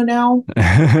cardio now.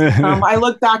 I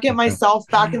look back at myself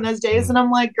back in those days and I'm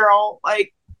like, girl,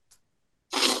 like,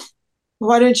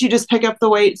 why didn't you just pick up the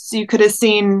weights? You could have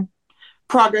seen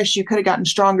progress. You could have gotten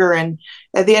stronger. And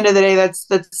at the end of the day, that's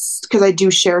because I do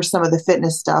share some of the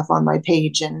fitness stuff on my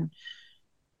page. And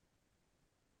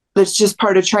that's just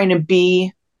part of trying to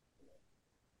be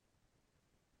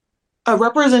a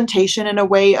representation in a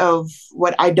way of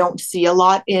what I don't see a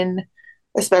lot in,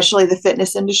 especially the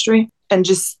fitness industry. And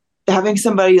just having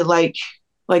somebody like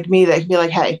me that can be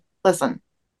like, hey, listen,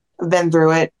 I've been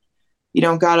through it. You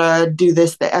don't gotta do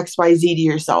this, the XYZ to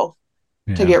yourself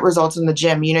to get results in the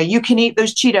gym. You know, you can eat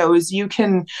those Cheetos. You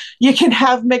can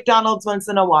have McDonald's once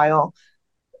in a while.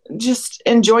 Just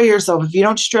enjoy yourself. If you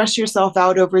don't stress yourself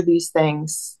out over these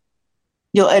things,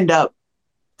 you'll end up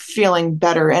feeling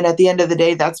better. And at the end of the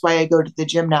day, that's why I go to the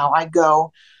gym now. I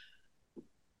go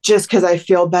just because I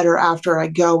feel better after I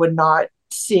go and not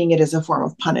seeing it as a form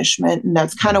of punishment. And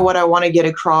that's kind of what I want to get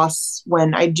across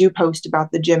when I do post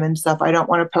about the gym and stuff. I don't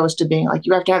want to post to being like,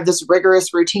 you have to have this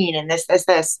rigorous routine and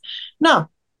this.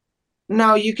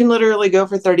 No, you can literally go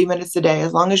for 30 minutes a day.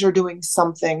 As long as you're doing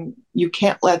something, you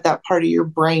can't let that part of your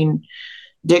brain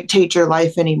dictate your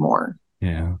life anymore.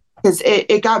 Yeah. Because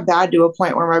it got bad to a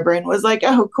point where my brain was like,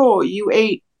 oh, cool, you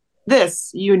ate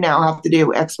this. You now have to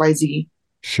do XYZ.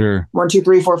 Sure. 1, 2,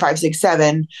 3, 4, 5, 6,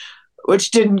 7,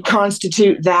 which didn't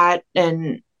constitute that.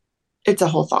 And it's a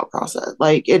whole thought process.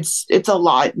 Like it's a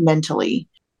lot mentally.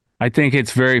 I think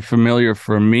it's very familiar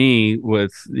for me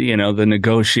with, the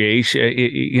negotiation.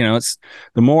 It's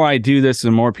the more I do this, the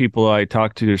more people I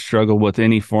talk to struggle with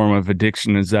any form of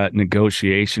addiction is that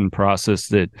negotiation process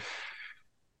that,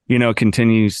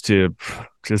 continues to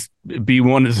just be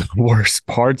one of the worst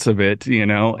parts of it,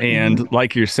 and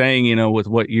like you're saying, with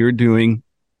what you're doing,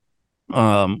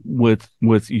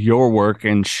 with your work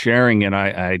and sharing it,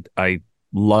 I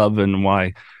love, and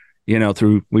why,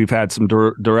 we've had some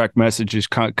direct messages,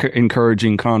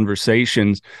 encouraging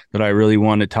conversations that I really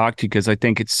want to talk to, because I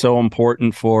think it's so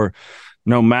important for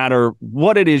no matter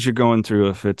what it is you're going through,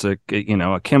 if it's a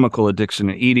chemical addiction,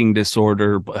 an eating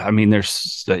disorder, I mean,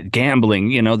 there's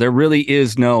gambling, there really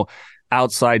is no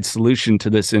outside solution to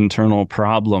this internal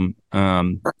problem,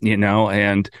 and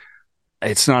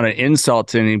it's not an insult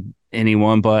to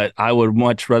anyone, but I would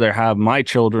much rather have my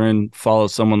children follow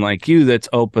someone like you that's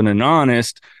open and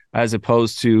honest, as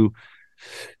opposed to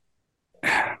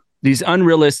these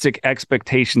unrealistic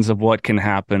expectations of what can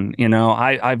happen.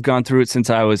 I've gone through it since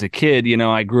I was a kid.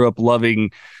 I grew up loving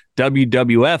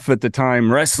WWF at the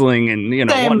time, wrestling, and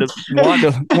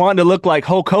wanted to look like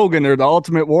Hulk Hogan or the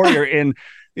Ultimate Warrior. And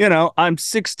I'm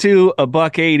 6'2",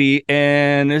 $180,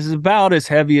 and this is about as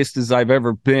heaviest as I've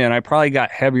ever been. I probably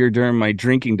got heavier during my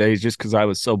drinking days just because I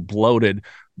was so bloated.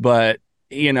 But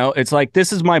it's like,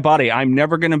 this is my body. I'm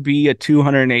never going to be a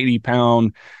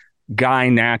 280-pound guy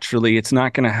naturally. It's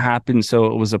not going to happen. So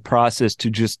it was a process to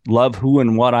just love who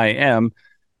and what I am,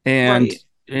 and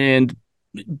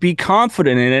be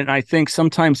confident in it. And I think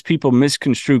sometimes people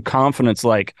misconstrue confidence,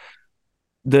 like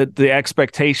the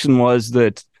expectation was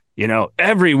that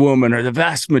every woman or the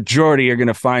vast majority are going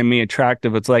to find me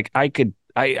attractive. It's like, I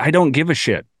don't give a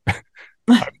shit.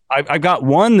 I've got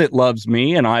one that loves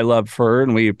me and I love her,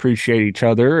 and we appreciate each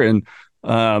other. And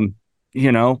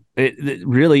it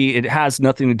really has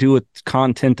nothing to do with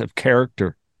content of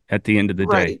character at the end of the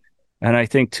day. And I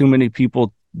think too many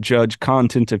people judge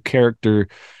content of character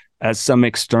as some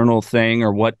external thing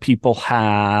or what people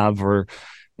have, or,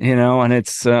 and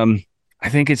it's, I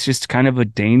think it's just kind of a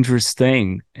dangerous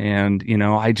thing. And,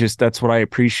 that's what I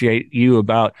appreciate you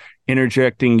about,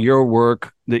 interjecting your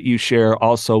work that you share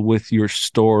also with your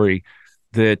story,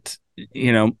 that,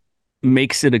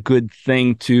 makes it a good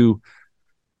thing to,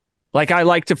 like, I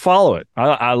like to follow it.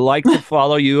 I like to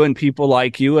follow you and people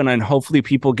like you. And then hopefully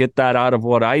people get that out of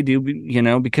what I do,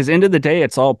 because end of the day,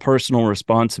 it's all personal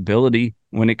responsibility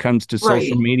when it comes to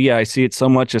social media. I see it so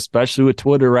much, especially with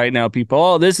Twitter right now. People,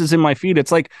 oh, this is in my feed.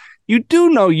 It's like, you do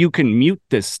know you can mute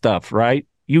this stuff, right?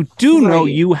 You do know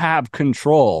you have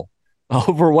control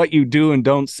over what you do and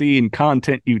don't see and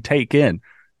content you take in.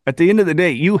 At the end of the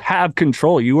day, you have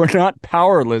control. You are not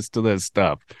powerless to this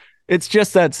stuff. It's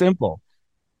just that simple.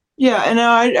 Yeah, and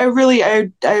I really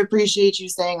appreciate you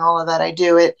saying all of that. I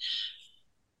do. It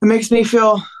makes me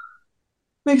feel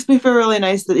really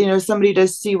nice that somebody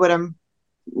does see what I'm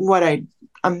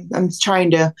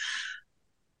trying to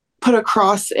put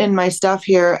across in my stuff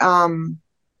here.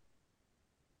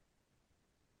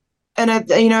 And at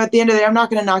the end of the day, I'm not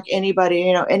going to knock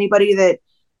anybody, anybody that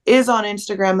is on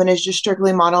Instagram and is just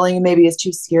strictly modeling and maybe is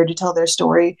too scared to tell their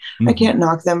story. I can't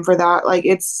knock them for that. Like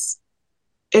it's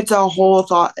a whole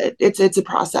thought. It's a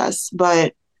process,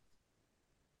 but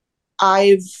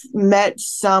I've met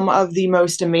some of the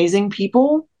most amazing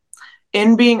people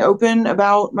in being open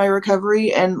about my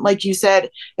recovery. And like you said,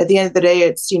 at the end of the day,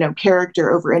 it's,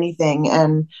 character over anything.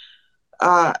 And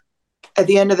at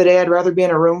the end of the day, I'd rather be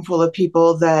in a room full of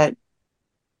people that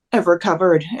have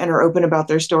recovered and are open about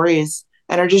their stories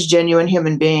and are just genuine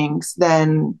human beings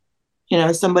than,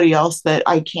 somebody else that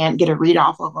I can't get a read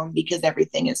off of them because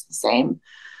everything is the same.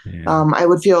 Yeah. I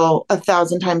would feel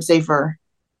 1,000 times safer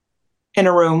in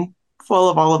a room full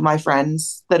of all of my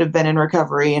friends that have been in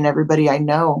recovery and everybody I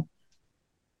know,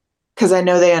 because I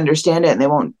know they understand it and they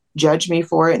won't judge me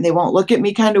for it and they won't look at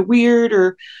me kind of weird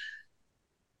or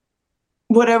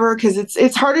whatever, because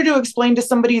it's harder to explain to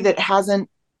somebody that hasn't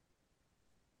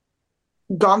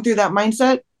gone through that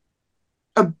mindset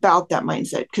about that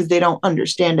mindset, because they don't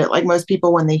understand it. Like most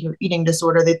people, when they hear eating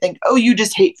disorder, they think, oh, you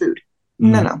just hate food.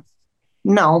 No.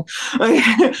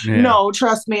 Yeah. No,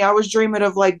 trust me, I was dreaming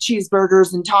of like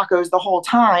cheeseburgers and tacos the whole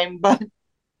time, but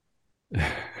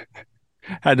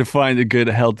had to find a good,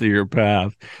 healthier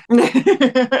path.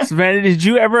 Savannah, did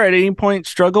you ever at any point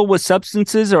struggle with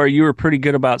substances, or you were pretty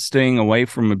good about staying away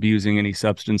from abusing any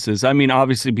substances? I mean,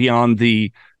 obviously beyond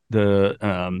the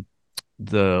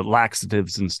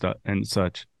laxatives and stuff and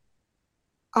such.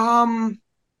 As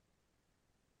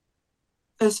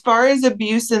far as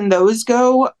abuse and those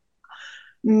go,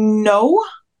 no,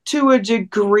 to a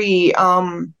degree.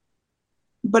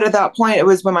 But at that point, it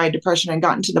was when my depression had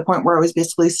gotten to the point where I was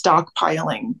basically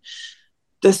stockpiling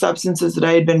the substances that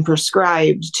I had been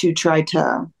prescribed to try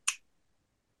to,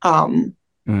 so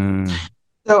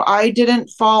I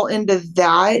didn't fall into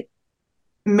that,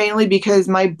 mainly because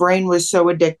my brain was so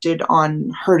addicted on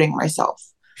hurting myself.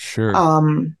 Sure.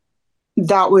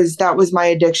 That was my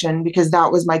addiction, because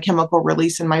that was my chemical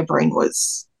release, and my brain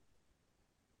was,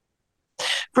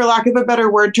 for lack of a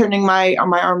better word, turning my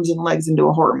arms and legs into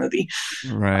a horror movie.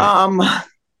 Right.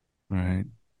 Right.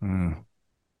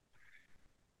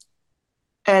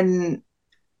 And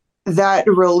that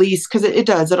release, because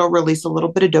it'll release a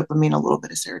little bit of dopamine, a little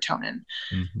bit of serotonin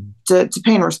to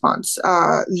pain response.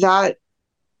 That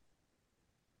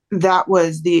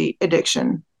was the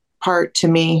addiction part to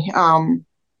me. And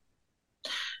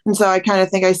so I kind of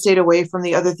think I stayed away from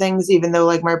the other things, even though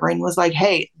like my brain was like,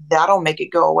 hey, that'll make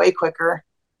it go away quicker.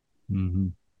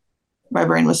 My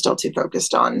brain was still too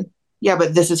focused on, yeah,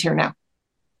 but this is here now.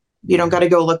 You don't got to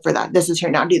go look for that. This is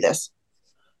here now. Do this.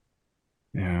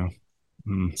 Yeah.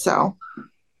 So.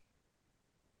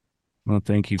 Well,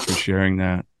 thank you for sharing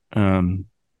that.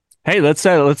 Hey, let's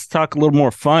talk a little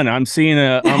more fun. I'm seeing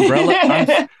an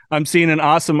umbrella. I'm seeing an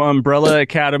awesome Umbrella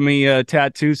Academy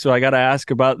tattoo, so I got to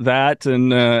ask about that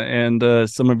and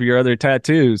some of your other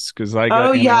tattoos, because I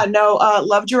got.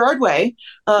 Love Gerard Way.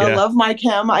 Love My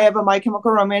Chem. I have a My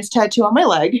Chemical Romance tattoo on my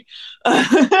leg.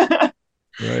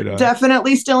 Right on.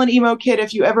 Definitely still an emo kid.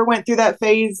 If you ever went through that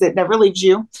phase, it never leaves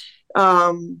you.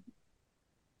 I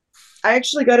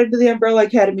actually got into the Umbrella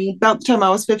Academy about the time I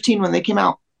was 15 when they came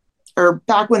out, or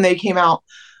back when they came out.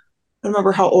 I don't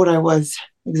remember how old I was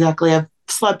exactly. I've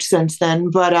slept since then,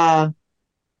 but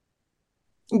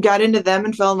got into them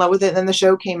and fell in love with it. And then the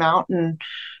show came out and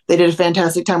they did a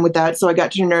fantastic time with that. So I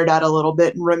got to nerd out a little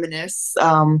bit and reminisce.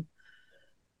 So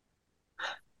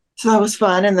that was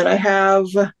fun. And then I have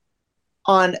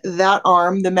on that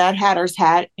arm the Mad Hatter's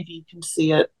hat, if you can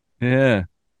see it. Yeah.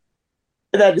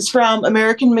 That is from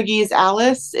American McGee's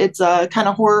Alice. It's a kind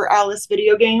of horror Alice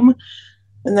video game.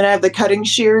 And then I have the cutting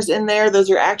shears in there.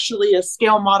 Those are actually a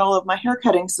scale model of my hair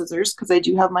cutting scissors, because I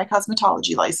do have my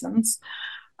cosmetology license.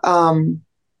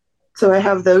 So I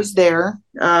have those there.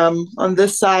 On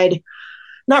this side,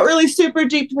 not really super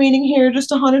deep meaning here,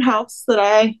 just a haunted house that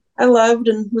I loved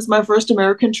and was my first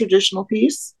American traditional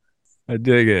piece. I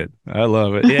dig it. I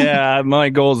love it. Yeah, my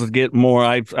goal is to get more.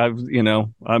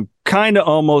 I'm kind of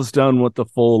almost done with the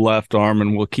full left arm,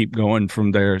 and we'll keep going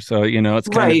from there. So, it's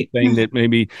kind of thing that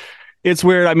maybe. It's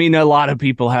weird. I mean, a lot of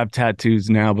people have tattoos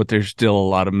now, but there's still a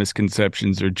lot of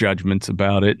misconceptions or judgments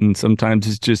about it. And sometimes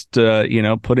it's just,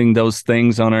 putting those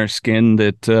things on our skin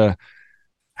that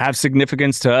have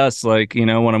significance to us. Like,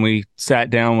 when we sat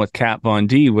down with Kat Von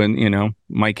D, when,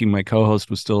 Mikey, my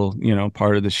co-host, was still,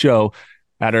 part of the show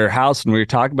at her house. And we were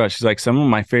talking about, she's like, some of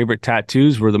my favorite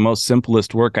tattoos were the most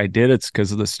simplest work I did. It's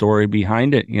because of the story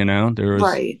behind it. There was,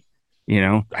 I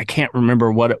can't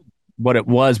remember what it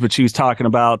was, but she was talking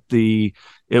about it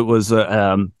it was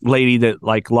a lady that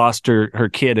like lost her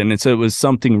kid, and it was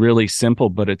something really simple,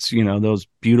 but it's those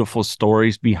beautiful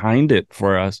stories behind it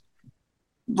for us.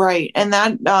 Right. And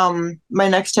that my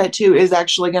next tattoo is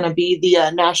actually going to be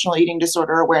the National Eating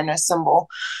Disorder Awareness symbol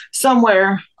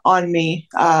somewhere on me.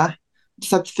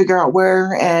 Just have to figure out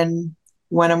where and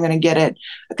when I'm going to get it,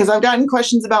 because I've gotten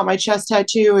questions about my chest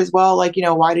tattoo as well. Like,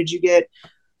 why did you get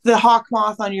the hawk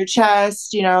moth on your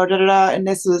chest, da da da. And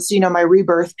this was, my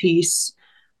rebirth piece.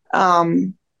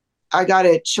 I got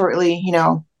it shortly,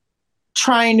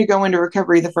 trying to go into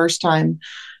recovery the first time.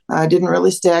 Didn't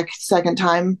really stick. Second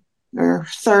time or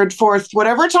third, fourth,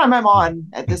 whatever time I'm on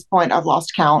at this point, I've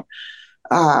lost count.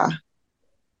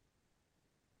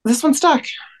 This one stuck.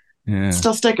 Yeah. It's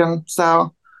still sticking.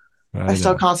 So Right I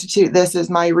still on. constitute this as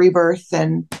my rebirth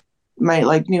and my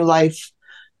like new life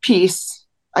piece.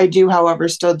 I do, however,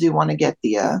 still do want to get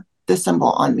the symbol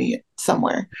on me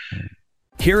somewhere.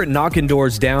 Here at Knockin'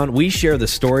 Doors Down, we share the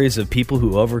stories of people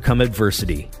who overcome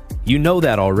adversity. You know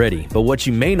that already, but what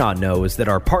you may not know is that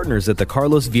our partners at the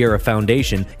Carlos Vieira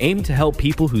Foundation aim to help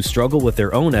people who struggle with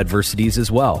their own adversities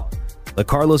as well. The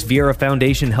Carlos Vieira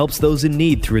Foundation helps those in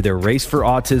need through their Race for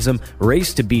Autism,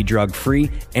 Race to Be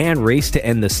Drug-Free, and Race to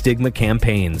End the Stigma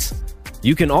campaigns.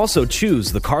 You can also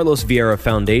choose the Carlos Vieira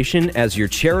Foundation as your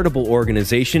charitable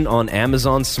organization on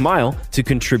Amazon Smile to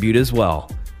contribute as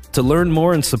well. To learn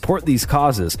more and support these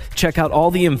causes, check out all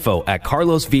the info at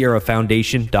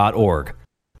carlosvierafoundation.org.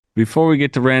 Before we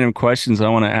get to random questions, I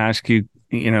want to ask you,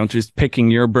 just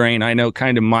picking your brain. I know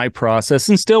kind of my process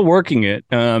and still working it.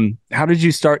 How did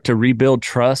you start to rebuild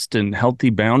trust and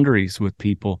healthy boundaries with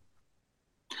people?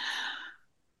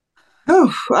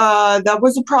 That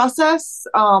was a process.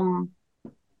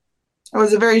 It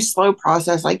was a very slow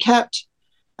process. I kept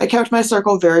my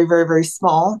circle very, very, very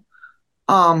small.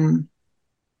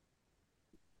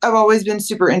 I've always been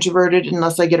super introverted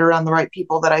unless I get around the right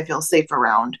people that I feel safe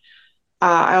around.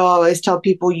 I'll always tell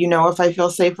people, if I feel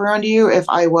safe around you, if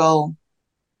I will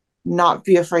not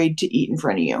be afraid to eat in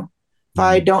front of you. If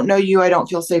I don't know you, I don't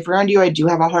feel safe around you. I do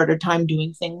have a harder time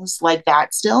doing things like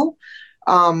that still.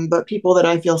 But people that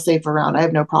I feel safe around, I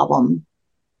have no problem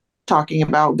talking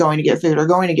about going to get food or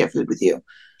going to get food with you.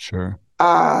 Sure.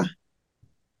 At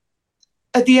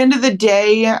the end of the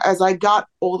day, as I got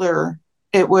older,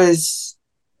 it was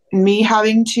me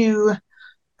having to,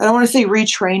 I don't want to say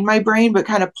retrain my brain, but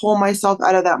kind of pull myself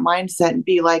out of that mindset and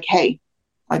be like, hey,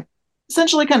 like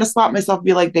essentially kind of slap myself and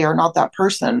be like, they are not that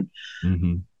person.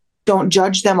 Mm-hmm. Don't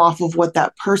judge them off of what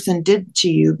that person did to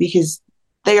you because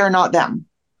they are not them.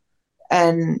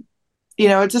 And,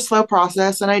 it's a slow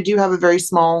process. And I do have a very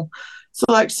small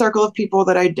select circle of people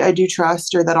that I do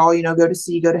trust or that I'll, go to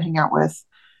see, go to hang out with.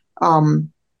 And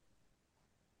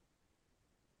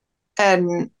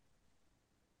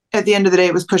at the end of the day,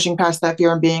 it was pushing past that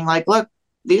fear and being like, look,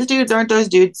 these dudes aren't those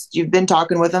dudes. You've been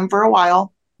talking with them for a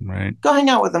while. Right. Go hang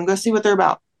out with them. Go see what they're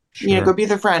about. Sure. Go be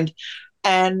their friend.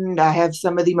 And I have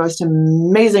some of the most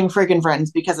amazing freaking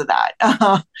friends because of that.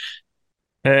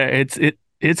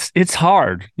 It's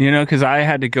hard, because I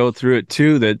had to go through it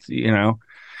too. That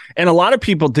and a lot of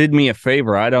people did me a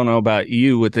favor. I don't know about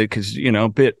you with it because a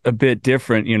bit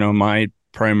different. My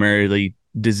primarily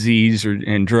disease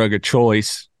and drug of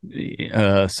choice,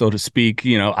 so to speak.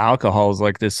 Alcohol is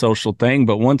like this social thing.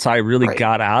 But once I really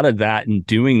got out of that and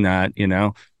doing that,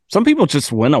 some people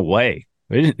just went away.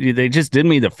 They just did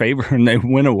me the favor and they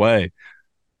went away.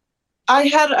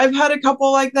 I've had a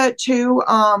couple like that too.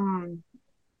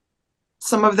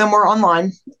 Some of them were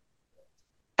online.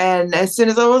 And as soon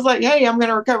as I was like, hey, I'm going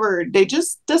to recover, they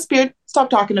just disappeared, stopped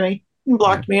talking to me and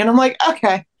blocked me. And I'm like,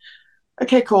 okay,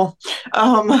 cool.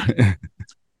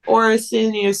 Or as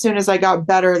soon as I got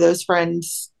better, those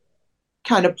friends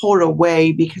kind of pulled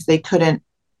away because they couldn't,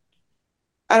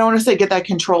 I don't want to say get that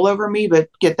control over me, but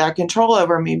get that control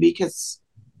over me because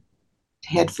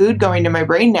I had food going to my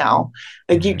brain now.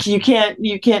 Like you can't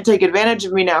take advantage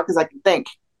of me now because I can think.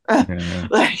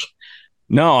 Yeah.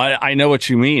 No, I know what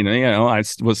you mean. I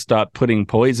was stopped putting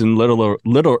poison,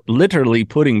 literally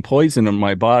putting poison in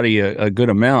my body a good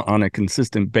amount on a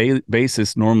consistent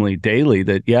basis, normally daily.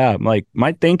 That, like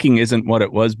my thinking isn't what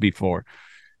it was before.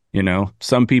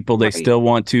 Some people, they still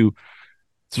want to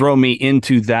throw me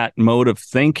into that mode of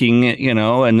thinking,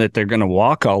 and that they're going to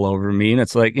walk all over me. And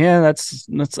it's like, that's,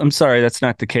 I'm sorry, that's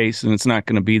not the case. And it's not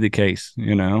going to be the case,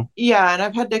 Yeah. And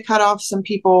I've had to cut off some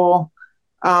people,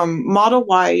 model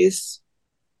wise,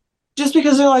 just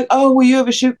because they're like, oh, well, you have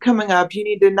a shoot coming up. You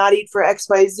need to not eat for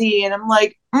XYZ. And I'm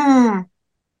like,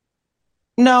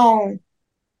 no.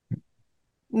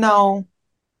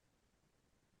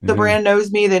 The brand knows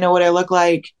me. They know what I look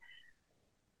like.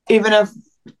 Even if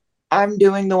I'm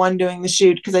doing the one doing the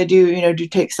shoot, because I do, do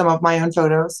take some of my own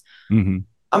photos. Mm-hmm.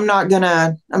 I'm not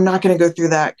gonna go through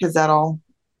that, because that'll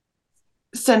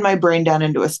send my brain down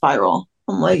into a spiral.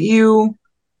 I'm like,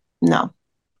 no,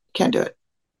 can't do it.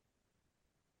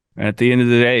 At the end of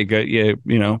the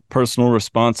day, personal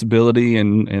responsibility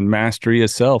and mastery of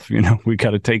self. We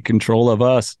got to take control of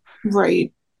us,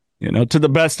 Right. to the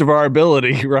best of our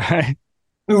ability, right?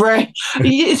 Right.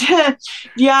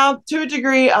 Yeah, to a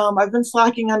degree. I've been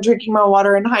slacking on drinking my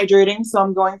water and hydrating, so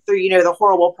I'm going through, the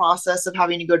horrible process of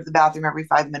having to go to the bathroom every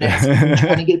 5 minutes and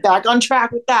trying to get back on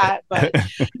track with that. But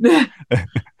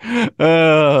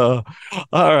oh,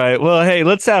 all right. Well, hey,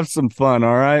 let's have some fun.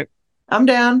 All right. I'm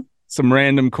down. Some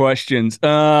random questions.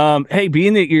 Hey,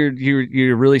 being that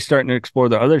you're really starting to explore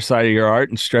the other side of your art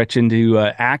and stretch into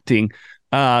acting,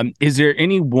 is there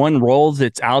any one role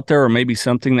that's out there, or maybe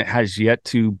something that has yet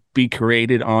to be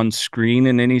created on screen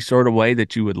in any sort of way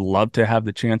that you would love to have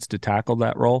the chance to tackle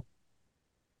that role?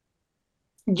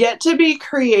 Yet to be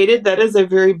created. That is a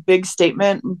very big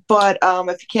statement. But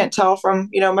if you can't tell from,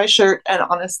 my shirt and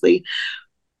honestly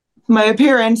my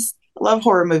appearance, I love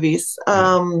horror movies.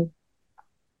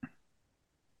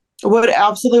 Would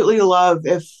absolutely love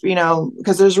if,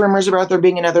 because there's rumors about there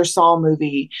being another Saw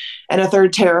movie and a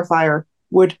third Terrifier.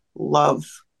 Would love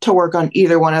to work on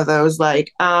either one of those.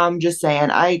 Like, just saying,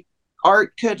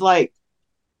 art could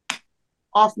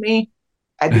off me.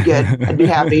 I'd be good. I'd be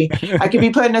happy. I could be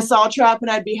put in a Saw trap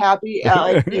and I'd be happy.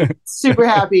 Super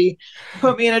happy.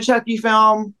 Put me in a Chucky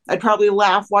film. I'd probably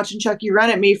laugh watching Chucky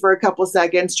run at me for a couple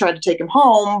seconds, try to take him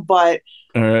home. But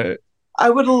all right. I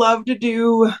would love to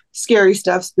do scary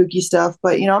stuff, spooky stuff,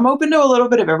 but I'm open to a little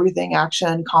bit of everything: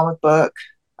 action, comic book.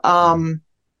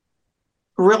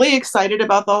 Really excited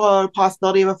about the whole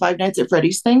possibility of a Five Nights at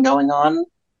Freddy's thing going on.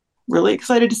 Really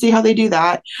excited to see how they do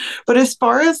that. But as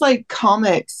far as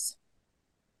comics,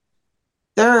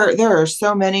 there are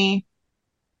so many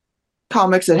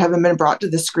comics that haven't been brought to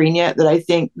the screen yet that I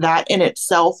think that in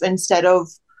itself, instead of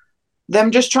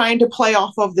them just trying to play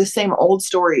off of the same old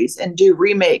stories and do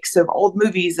remakes of old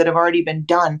movies that have already been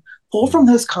done, pull from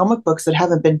those comic books that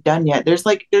haven't been done yet.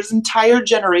 There's entire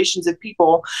generations of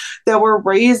people that were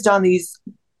raised on these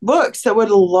books that would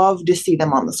love to see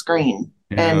them on the screen.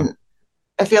 Yeah. And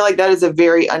I feel like that is a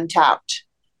very untapped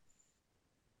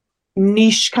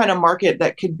niche kind of market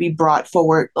that could be brought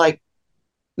forward,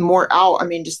 more out. I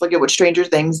mean, just look at what Stranger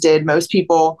Things did. Most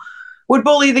people would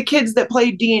bully the kids that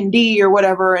played D&D or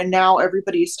whatever, and now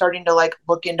everybody's starting to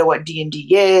look into what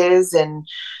D&D is, and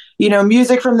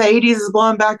music from the 80s is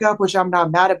blowing back up, which I'm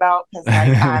not mad about, because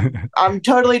I'm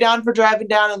totally down for driving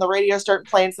down and the radio start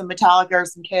playing some Metallica or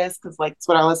some Kiss, because it's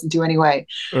what I listen to anyway.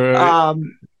 Right.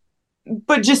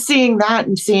 But just seeing that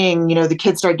and seeing the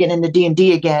kids start getting into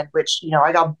D&D again, which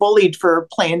I got bullied for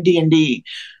playing D&D.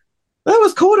 That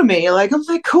was cool to me. I'm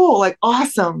cool,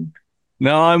 awesome.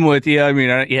 No, I'm with you. I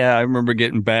mean, I remember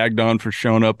getting bagged on for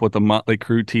showing up with a Motley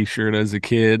Crue t-shirt as a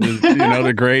kid,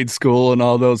 to grade school and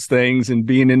all those things, and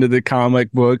being into the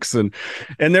comic books. And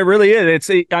there really is.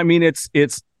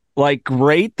 It's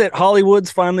great that Hollywood's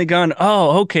finally gone,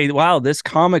 oh, okay, wow, this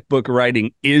comic book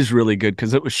writing is really good,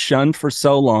 because it was shunned for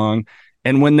so long.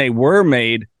 And when they were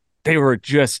made, they were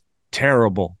just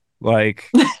terrible.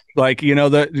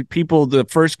 The people, the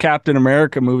first Captain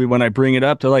America movie, when I bring it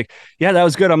up, they're like, yeah, that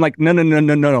was good. I'm like,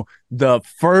 no. The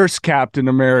first Captain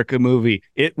America movie,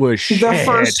 it was shit. The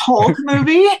first Hulk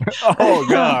movie? Oh,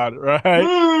 God, right?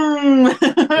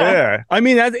 Yeah. I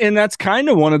mean, that's kind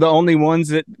of one of the only ones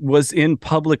that was in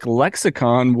public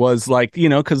lexicon, was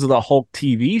because of the Hulk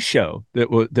TV show that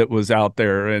was out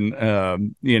there. And,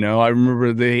 I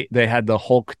remember they had the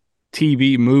Hulk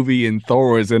TV movie and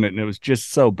Thor was in it, and it was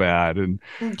just so bad. And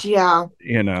yeah,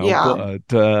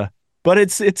 but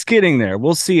it's getting there.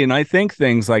 We'll see. And I think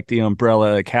things like the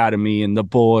Umbrella Academy and The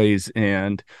Boys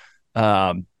and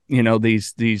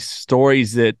these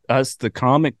stories that us, the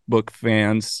comic book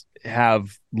fans,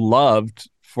 have loved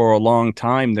for a long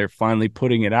time, they're finally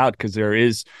putting it out, because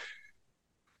there's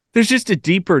just a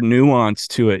deeper nuance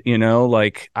to it.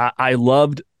 I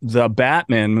loved the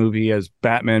Batman movie, as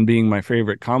Batman being my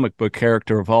favorite comic book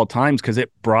character of all times, because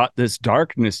it brought this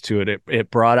darkness to it.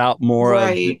 It brought out more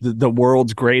of the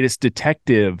world's greatest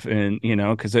detective, and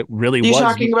because it really was. You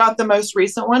talking about the most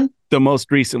recent one? The most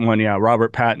recent one, yeah,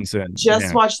 Robert Pattinson.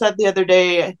 Just watched that the other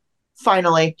day.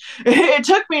 Finally, it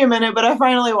took me a minute, but I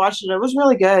finally watched it. It was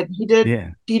really good. He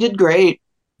did great.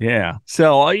 Yeah.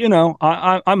 So,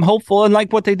 I'm hopeful, and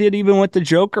like what they did even with the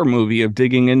Joker movie, of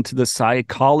digging into the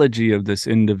psychology of this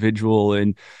individual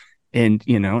and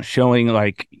showing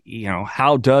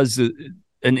how does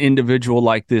an individual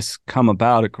like this come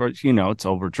about. Of course, it's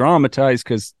over dramatized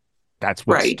because that's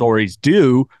what Right. stories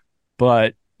do.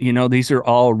 But, you know, these are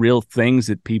all real things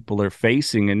that people are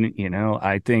facing. And, you know,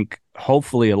 I think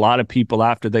hopefully a lot of people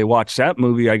after they watch that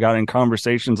movie, I got in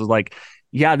conversations like,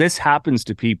 yeah, this happens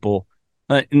to people.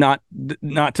 Not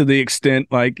to the extent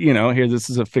like, you know, here, this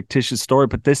is a fictitious story,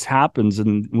 but this happens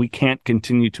and we can't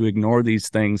continue to ignore these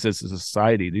things as a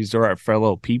society. These are our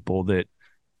fellow people that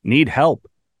need help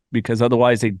because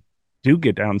otherwise they do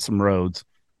get down some roads.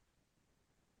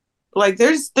 Like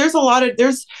there's a lot of,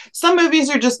 there's some movies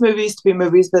are just movies to be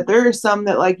movies, but there are some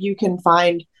that like you can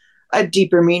find a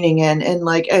deeper meaning in. And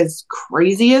like, as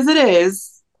crazy as it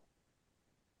is,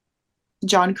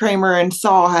 John Kramer and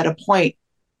Saw had a point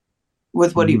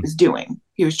with what he was doing.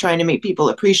 He was trying to make people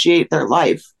appreciate their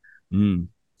life.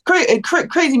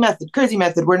 Crazy method.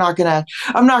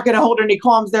 I'm not gonna hold any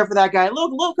qualms there for that guy. A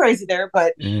little crazy there,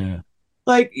 but yeah,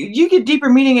 like you get deeper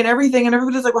meaning in everything, and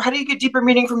everybody's like, well, how do you get deeper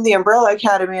meaning from the Umbrella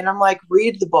Academy? And I'm like,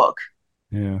 read the book.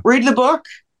 Yeah. Read the book,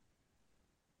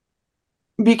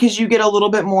 because you get a little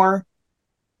bit more,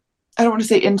 I don't want to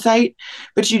say insight,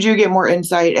 but you do get more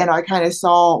insight. And I kind of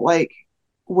saw like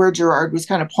where Gerard was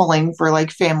kind of pulling for like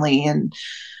family and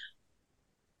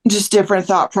just different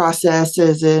thought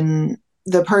processes and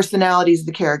the personalities of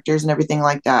the characters and everything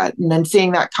like that. And then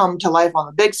seeing that come to life on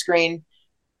the big screen,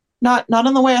 not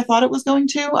in the way I thought it was going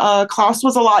to. Klaus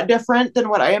was a lot different than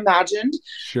what I imagined.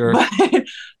 Sure. But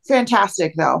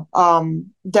fantastic though.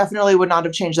 Definitely would not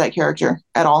have changed that character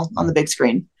at all on the big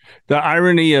screen. The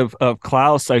irony of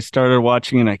Klaus, I started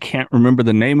watching, and I can't remember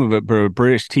the name of it, but a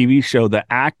British TV show. The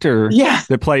actor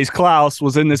that plays Klaus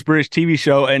was in this British TV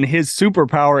show, and his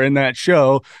superpower in that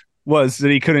show was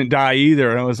that he couldn't die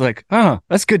either. And I was like, oh,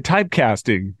 that's good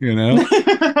typecasting, you know?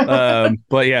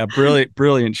 But yeah,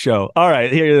 brilliant show. All right,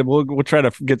 here, we'll try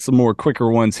to get some more quicker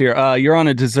ones here. You're on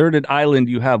a deserted island.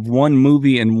 You have one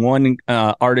movie and one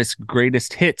artist's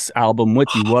greatest hits album with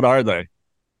you. What are they?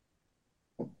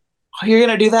 You're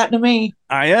going to do that to me?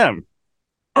 I am.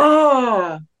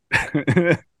 Oh,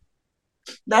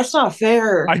 that's not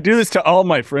fair. I do this to all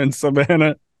my friends,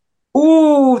 Savannah.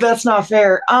 Ooh, that's not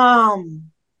fair. You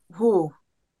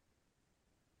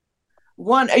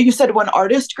said one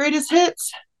artist greatest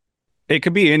hits? It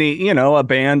could be any, you know, a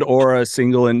band or a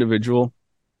single individual.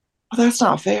 Well, that's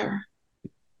not fair.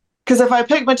 Because if I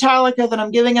pick Metallica, then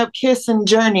I'm giving up Kiss and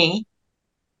Journey.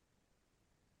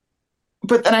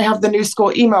 But then I have the new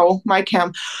school emo, My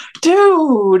Chem.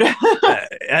 Dude.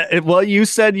 Well, you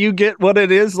said you get what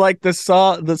it is, like the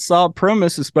Saw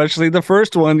premise, especially the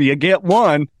first one. You get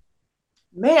one.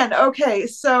 Man, okay.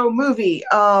 So movie.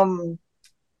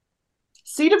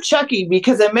 Seed of Chucky,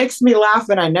 because it makes me laugh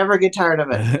and I never get tired of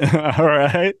it. All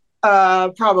right.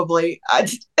 Probably.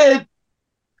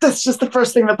 That's just the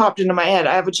first thing that popped into my head.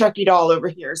 I have a Chucky doll over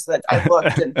here, so that I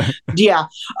looked and yeah.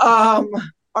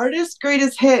 Artist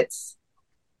greatest hits.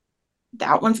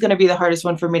 That one's going to be the hardest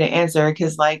one for me to answer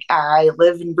because, like, I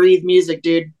live and breathe music,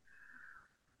 dude.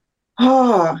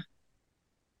 Oh,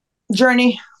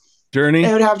 Journey.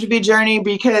 It would have to be Journey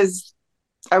because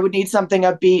I would need something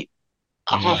upbeat.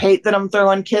 I hate that I'm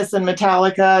throwing Kiss and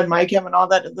Metallica and My Chem and all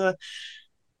that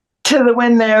to the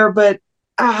wind there, but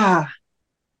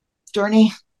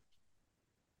Journey.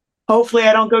 Hopefully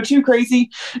I don't go too crazy.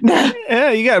 Yeah,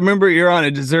 you got to remember you're on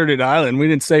a deserted island. We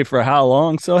didn't say for how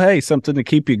long. So, hey, something to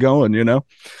keep you going, you know?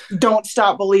 Don't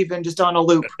stop believing, just on a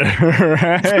loop. You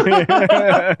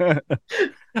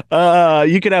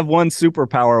could have one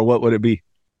superpower. What would it be?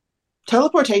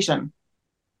 Teleportation.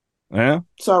 Yeah.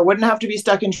 So I wouldn't have to be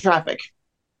stuck in traffic.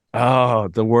 Oh,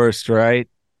 the worst, right?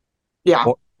 Yeah.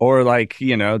 Or like,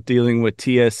 you know, dealing with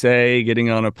TSA,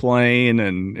 getting on a plane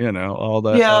and, you know, all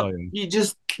that. Yeah, you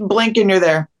just blink and you're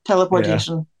there.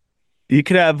 Teleportation. Yeah. You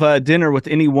could have dinner with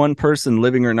any one person,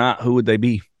 living or not. Who would they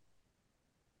be?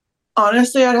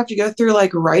 Honestly, I'd have to go through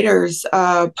like writers.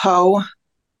 Poe,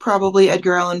 probably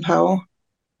Edgar Allan Poe.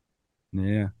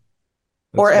 Yeah.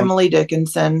 Or Emily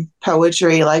Dickinson,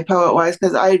 poetry, like poet-wise,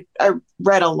 because I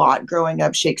read a lot growing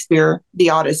up, Shakespeare,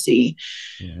 The Odyssey.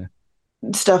 Yeah.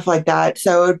 Stuff like that.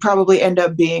 So it would probably end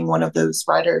up being one of those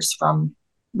writers from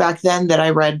back then that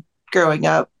I read growing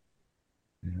up.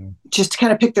 Yeah. Just to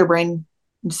kind of pick their brain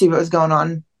and see what was going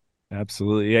on.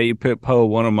 Absolutely. Yeah, you picked Poe,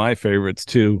 one of my favorites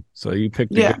too. So you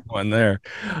picked a good one there.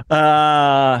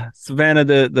 Savannah,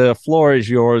 the floor is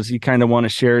yours. You kind of want to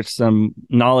share some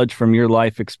knowledge from your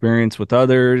life experience with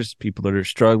others, people that are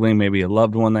struggling, maybe a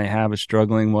loved one they have is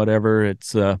struggling, whatever.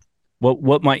 It's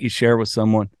what might you share with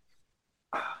someone?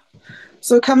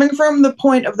 So coming from the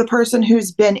point of the person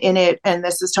who's been in it, and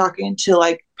this is talking to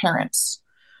like parents.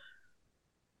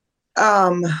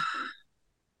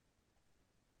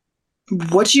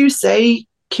 What you say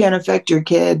can affect your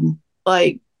kid.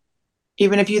 Like,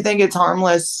 even if you think it's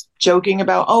harmless, joking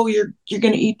about, oh, you're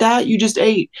going to eat that you just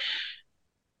ate.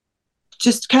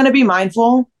 Just kind of be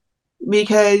mindful,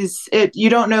 because you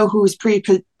don't know who's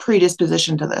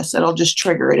predisposition to this. It'll just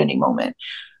trigger at any moment.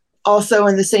 Also,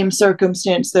 in the same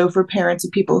circumstance, though, for parents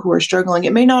of people who are struggling,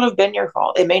 it may not have been your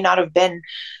fault. It may not have been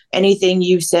anything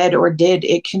you said or did.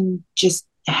 It can just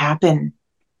happen.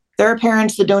 There are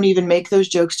parents that don't even make those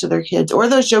jokes to their kids, or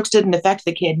those jokes didn't affect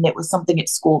the kid and it was something at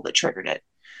school that triggered it,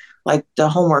 like the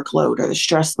homework load or the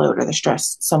stress load or the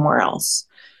stress somewhere else.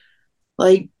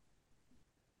 Like,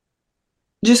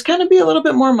 just kind of be a little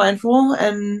bit more mindful.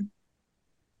 And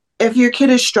if your kid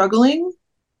is struggling,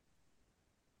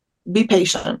 be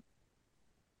patient.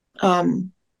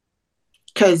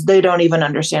 Because they don't even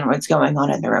understand what's going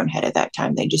on in their own head at that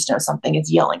time. They just know something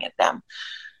is yelling at them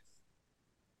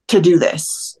to do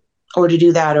this or to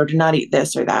do that or to not eat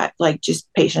this or that. Like, just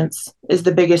patience is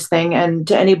the biggest thing. And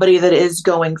to anybody that is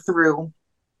going through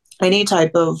any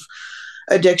type of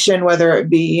addiction, whether it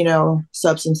be,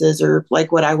 substances, or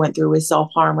like what I went through with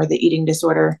self-harm or the eating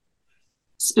disorder,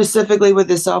 specifically with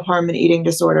the self-harm and eating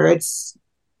disorder, it's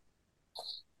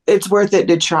worth it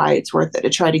to try. It's worth it to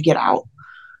try to get out.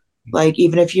 Like,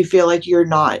 even if you feel like you're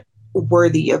not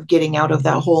worthy of getting out of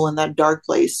that hole in that dark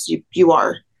place, you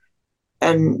are.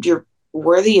 And you're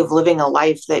worthy of living a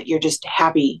life that you're just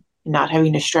happy, not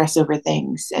having to stress over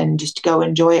things, and just go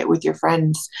enjoy it with your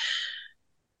friends.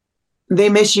 They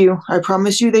miss you. I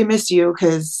promise you they miss you,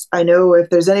 because I know if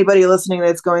there's anybody listening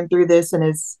that's going through this and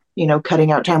is,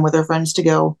 cutting out time with their friends to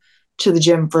go to the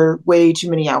gym for way too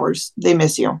many hours, they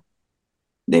miss you.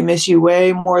 They miss you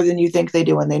way more than you think they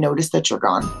do when they notice that you're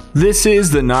gone. This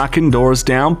is the Knocking Doors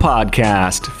Down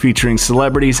podcast, featuring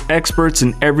celebrities, experts,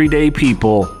 and everyday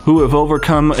people who have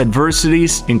overcome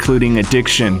adversities, including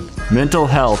addiction, mental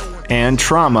health, and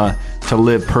trauma, to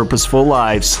live purposeful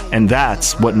lives. And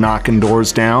that's what Knocking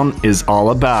Doors Down is all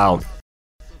about.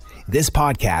 This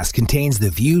podcast contains the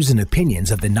views and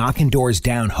opinions of the Knocking Doors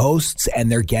Down hosts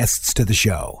and their guests to the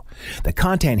show. The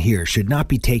content here should not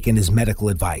be taken as medical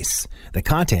advice. The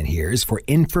content here is for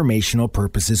informational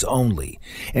purposes only.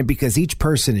 And because each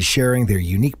person is sharing their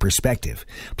unique perspective,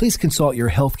 please consult your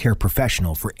healthcare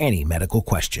professional for any medical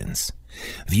questions.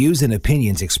 Views and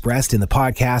opinions expressed in the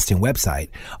podcast and website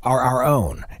are our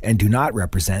own and do not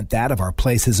represent that of our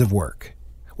places of work.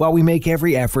 While we make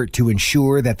every effort to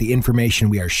ensure that the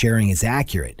information we are sharing is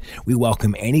accurate, we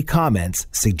welcome any comments,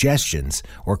 suggestions,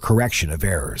 or correction of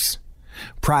errors.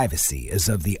 Privacy is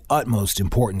of the utmost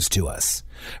importance to us.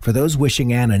 For those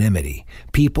wishing anonymity,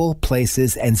 people,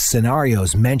 places, and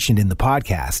scenarios mentioned in the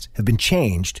podcast have been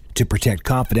changed to protect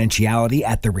confidentiality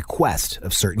at the request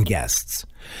of certain guests.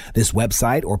 This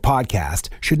website or podcast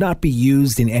should not be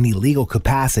used in any legal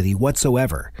capacity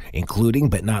whatsoever, including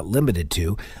but not limited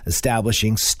to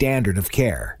establishing standard of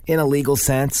care in a legal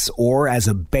sense or as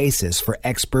a basis for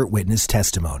expert witness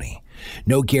testimony.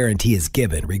 No guarantee is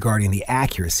given regarding the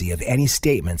accuracy of any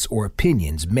statements or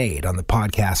opinions made on the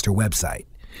podcast or website.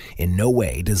 In no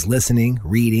way does listening,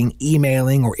 reading,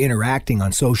 emailing, or interacting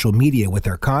on social media with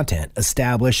our content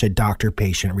establish a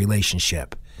doctor-patient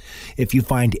relationship. If you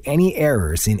find any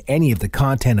errors in any of the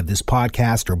content of this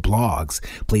podcast or blogs,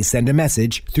 please send a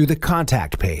message through the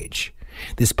contact page.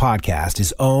 This podcast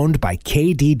is owned by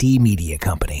KDD Media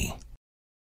Company.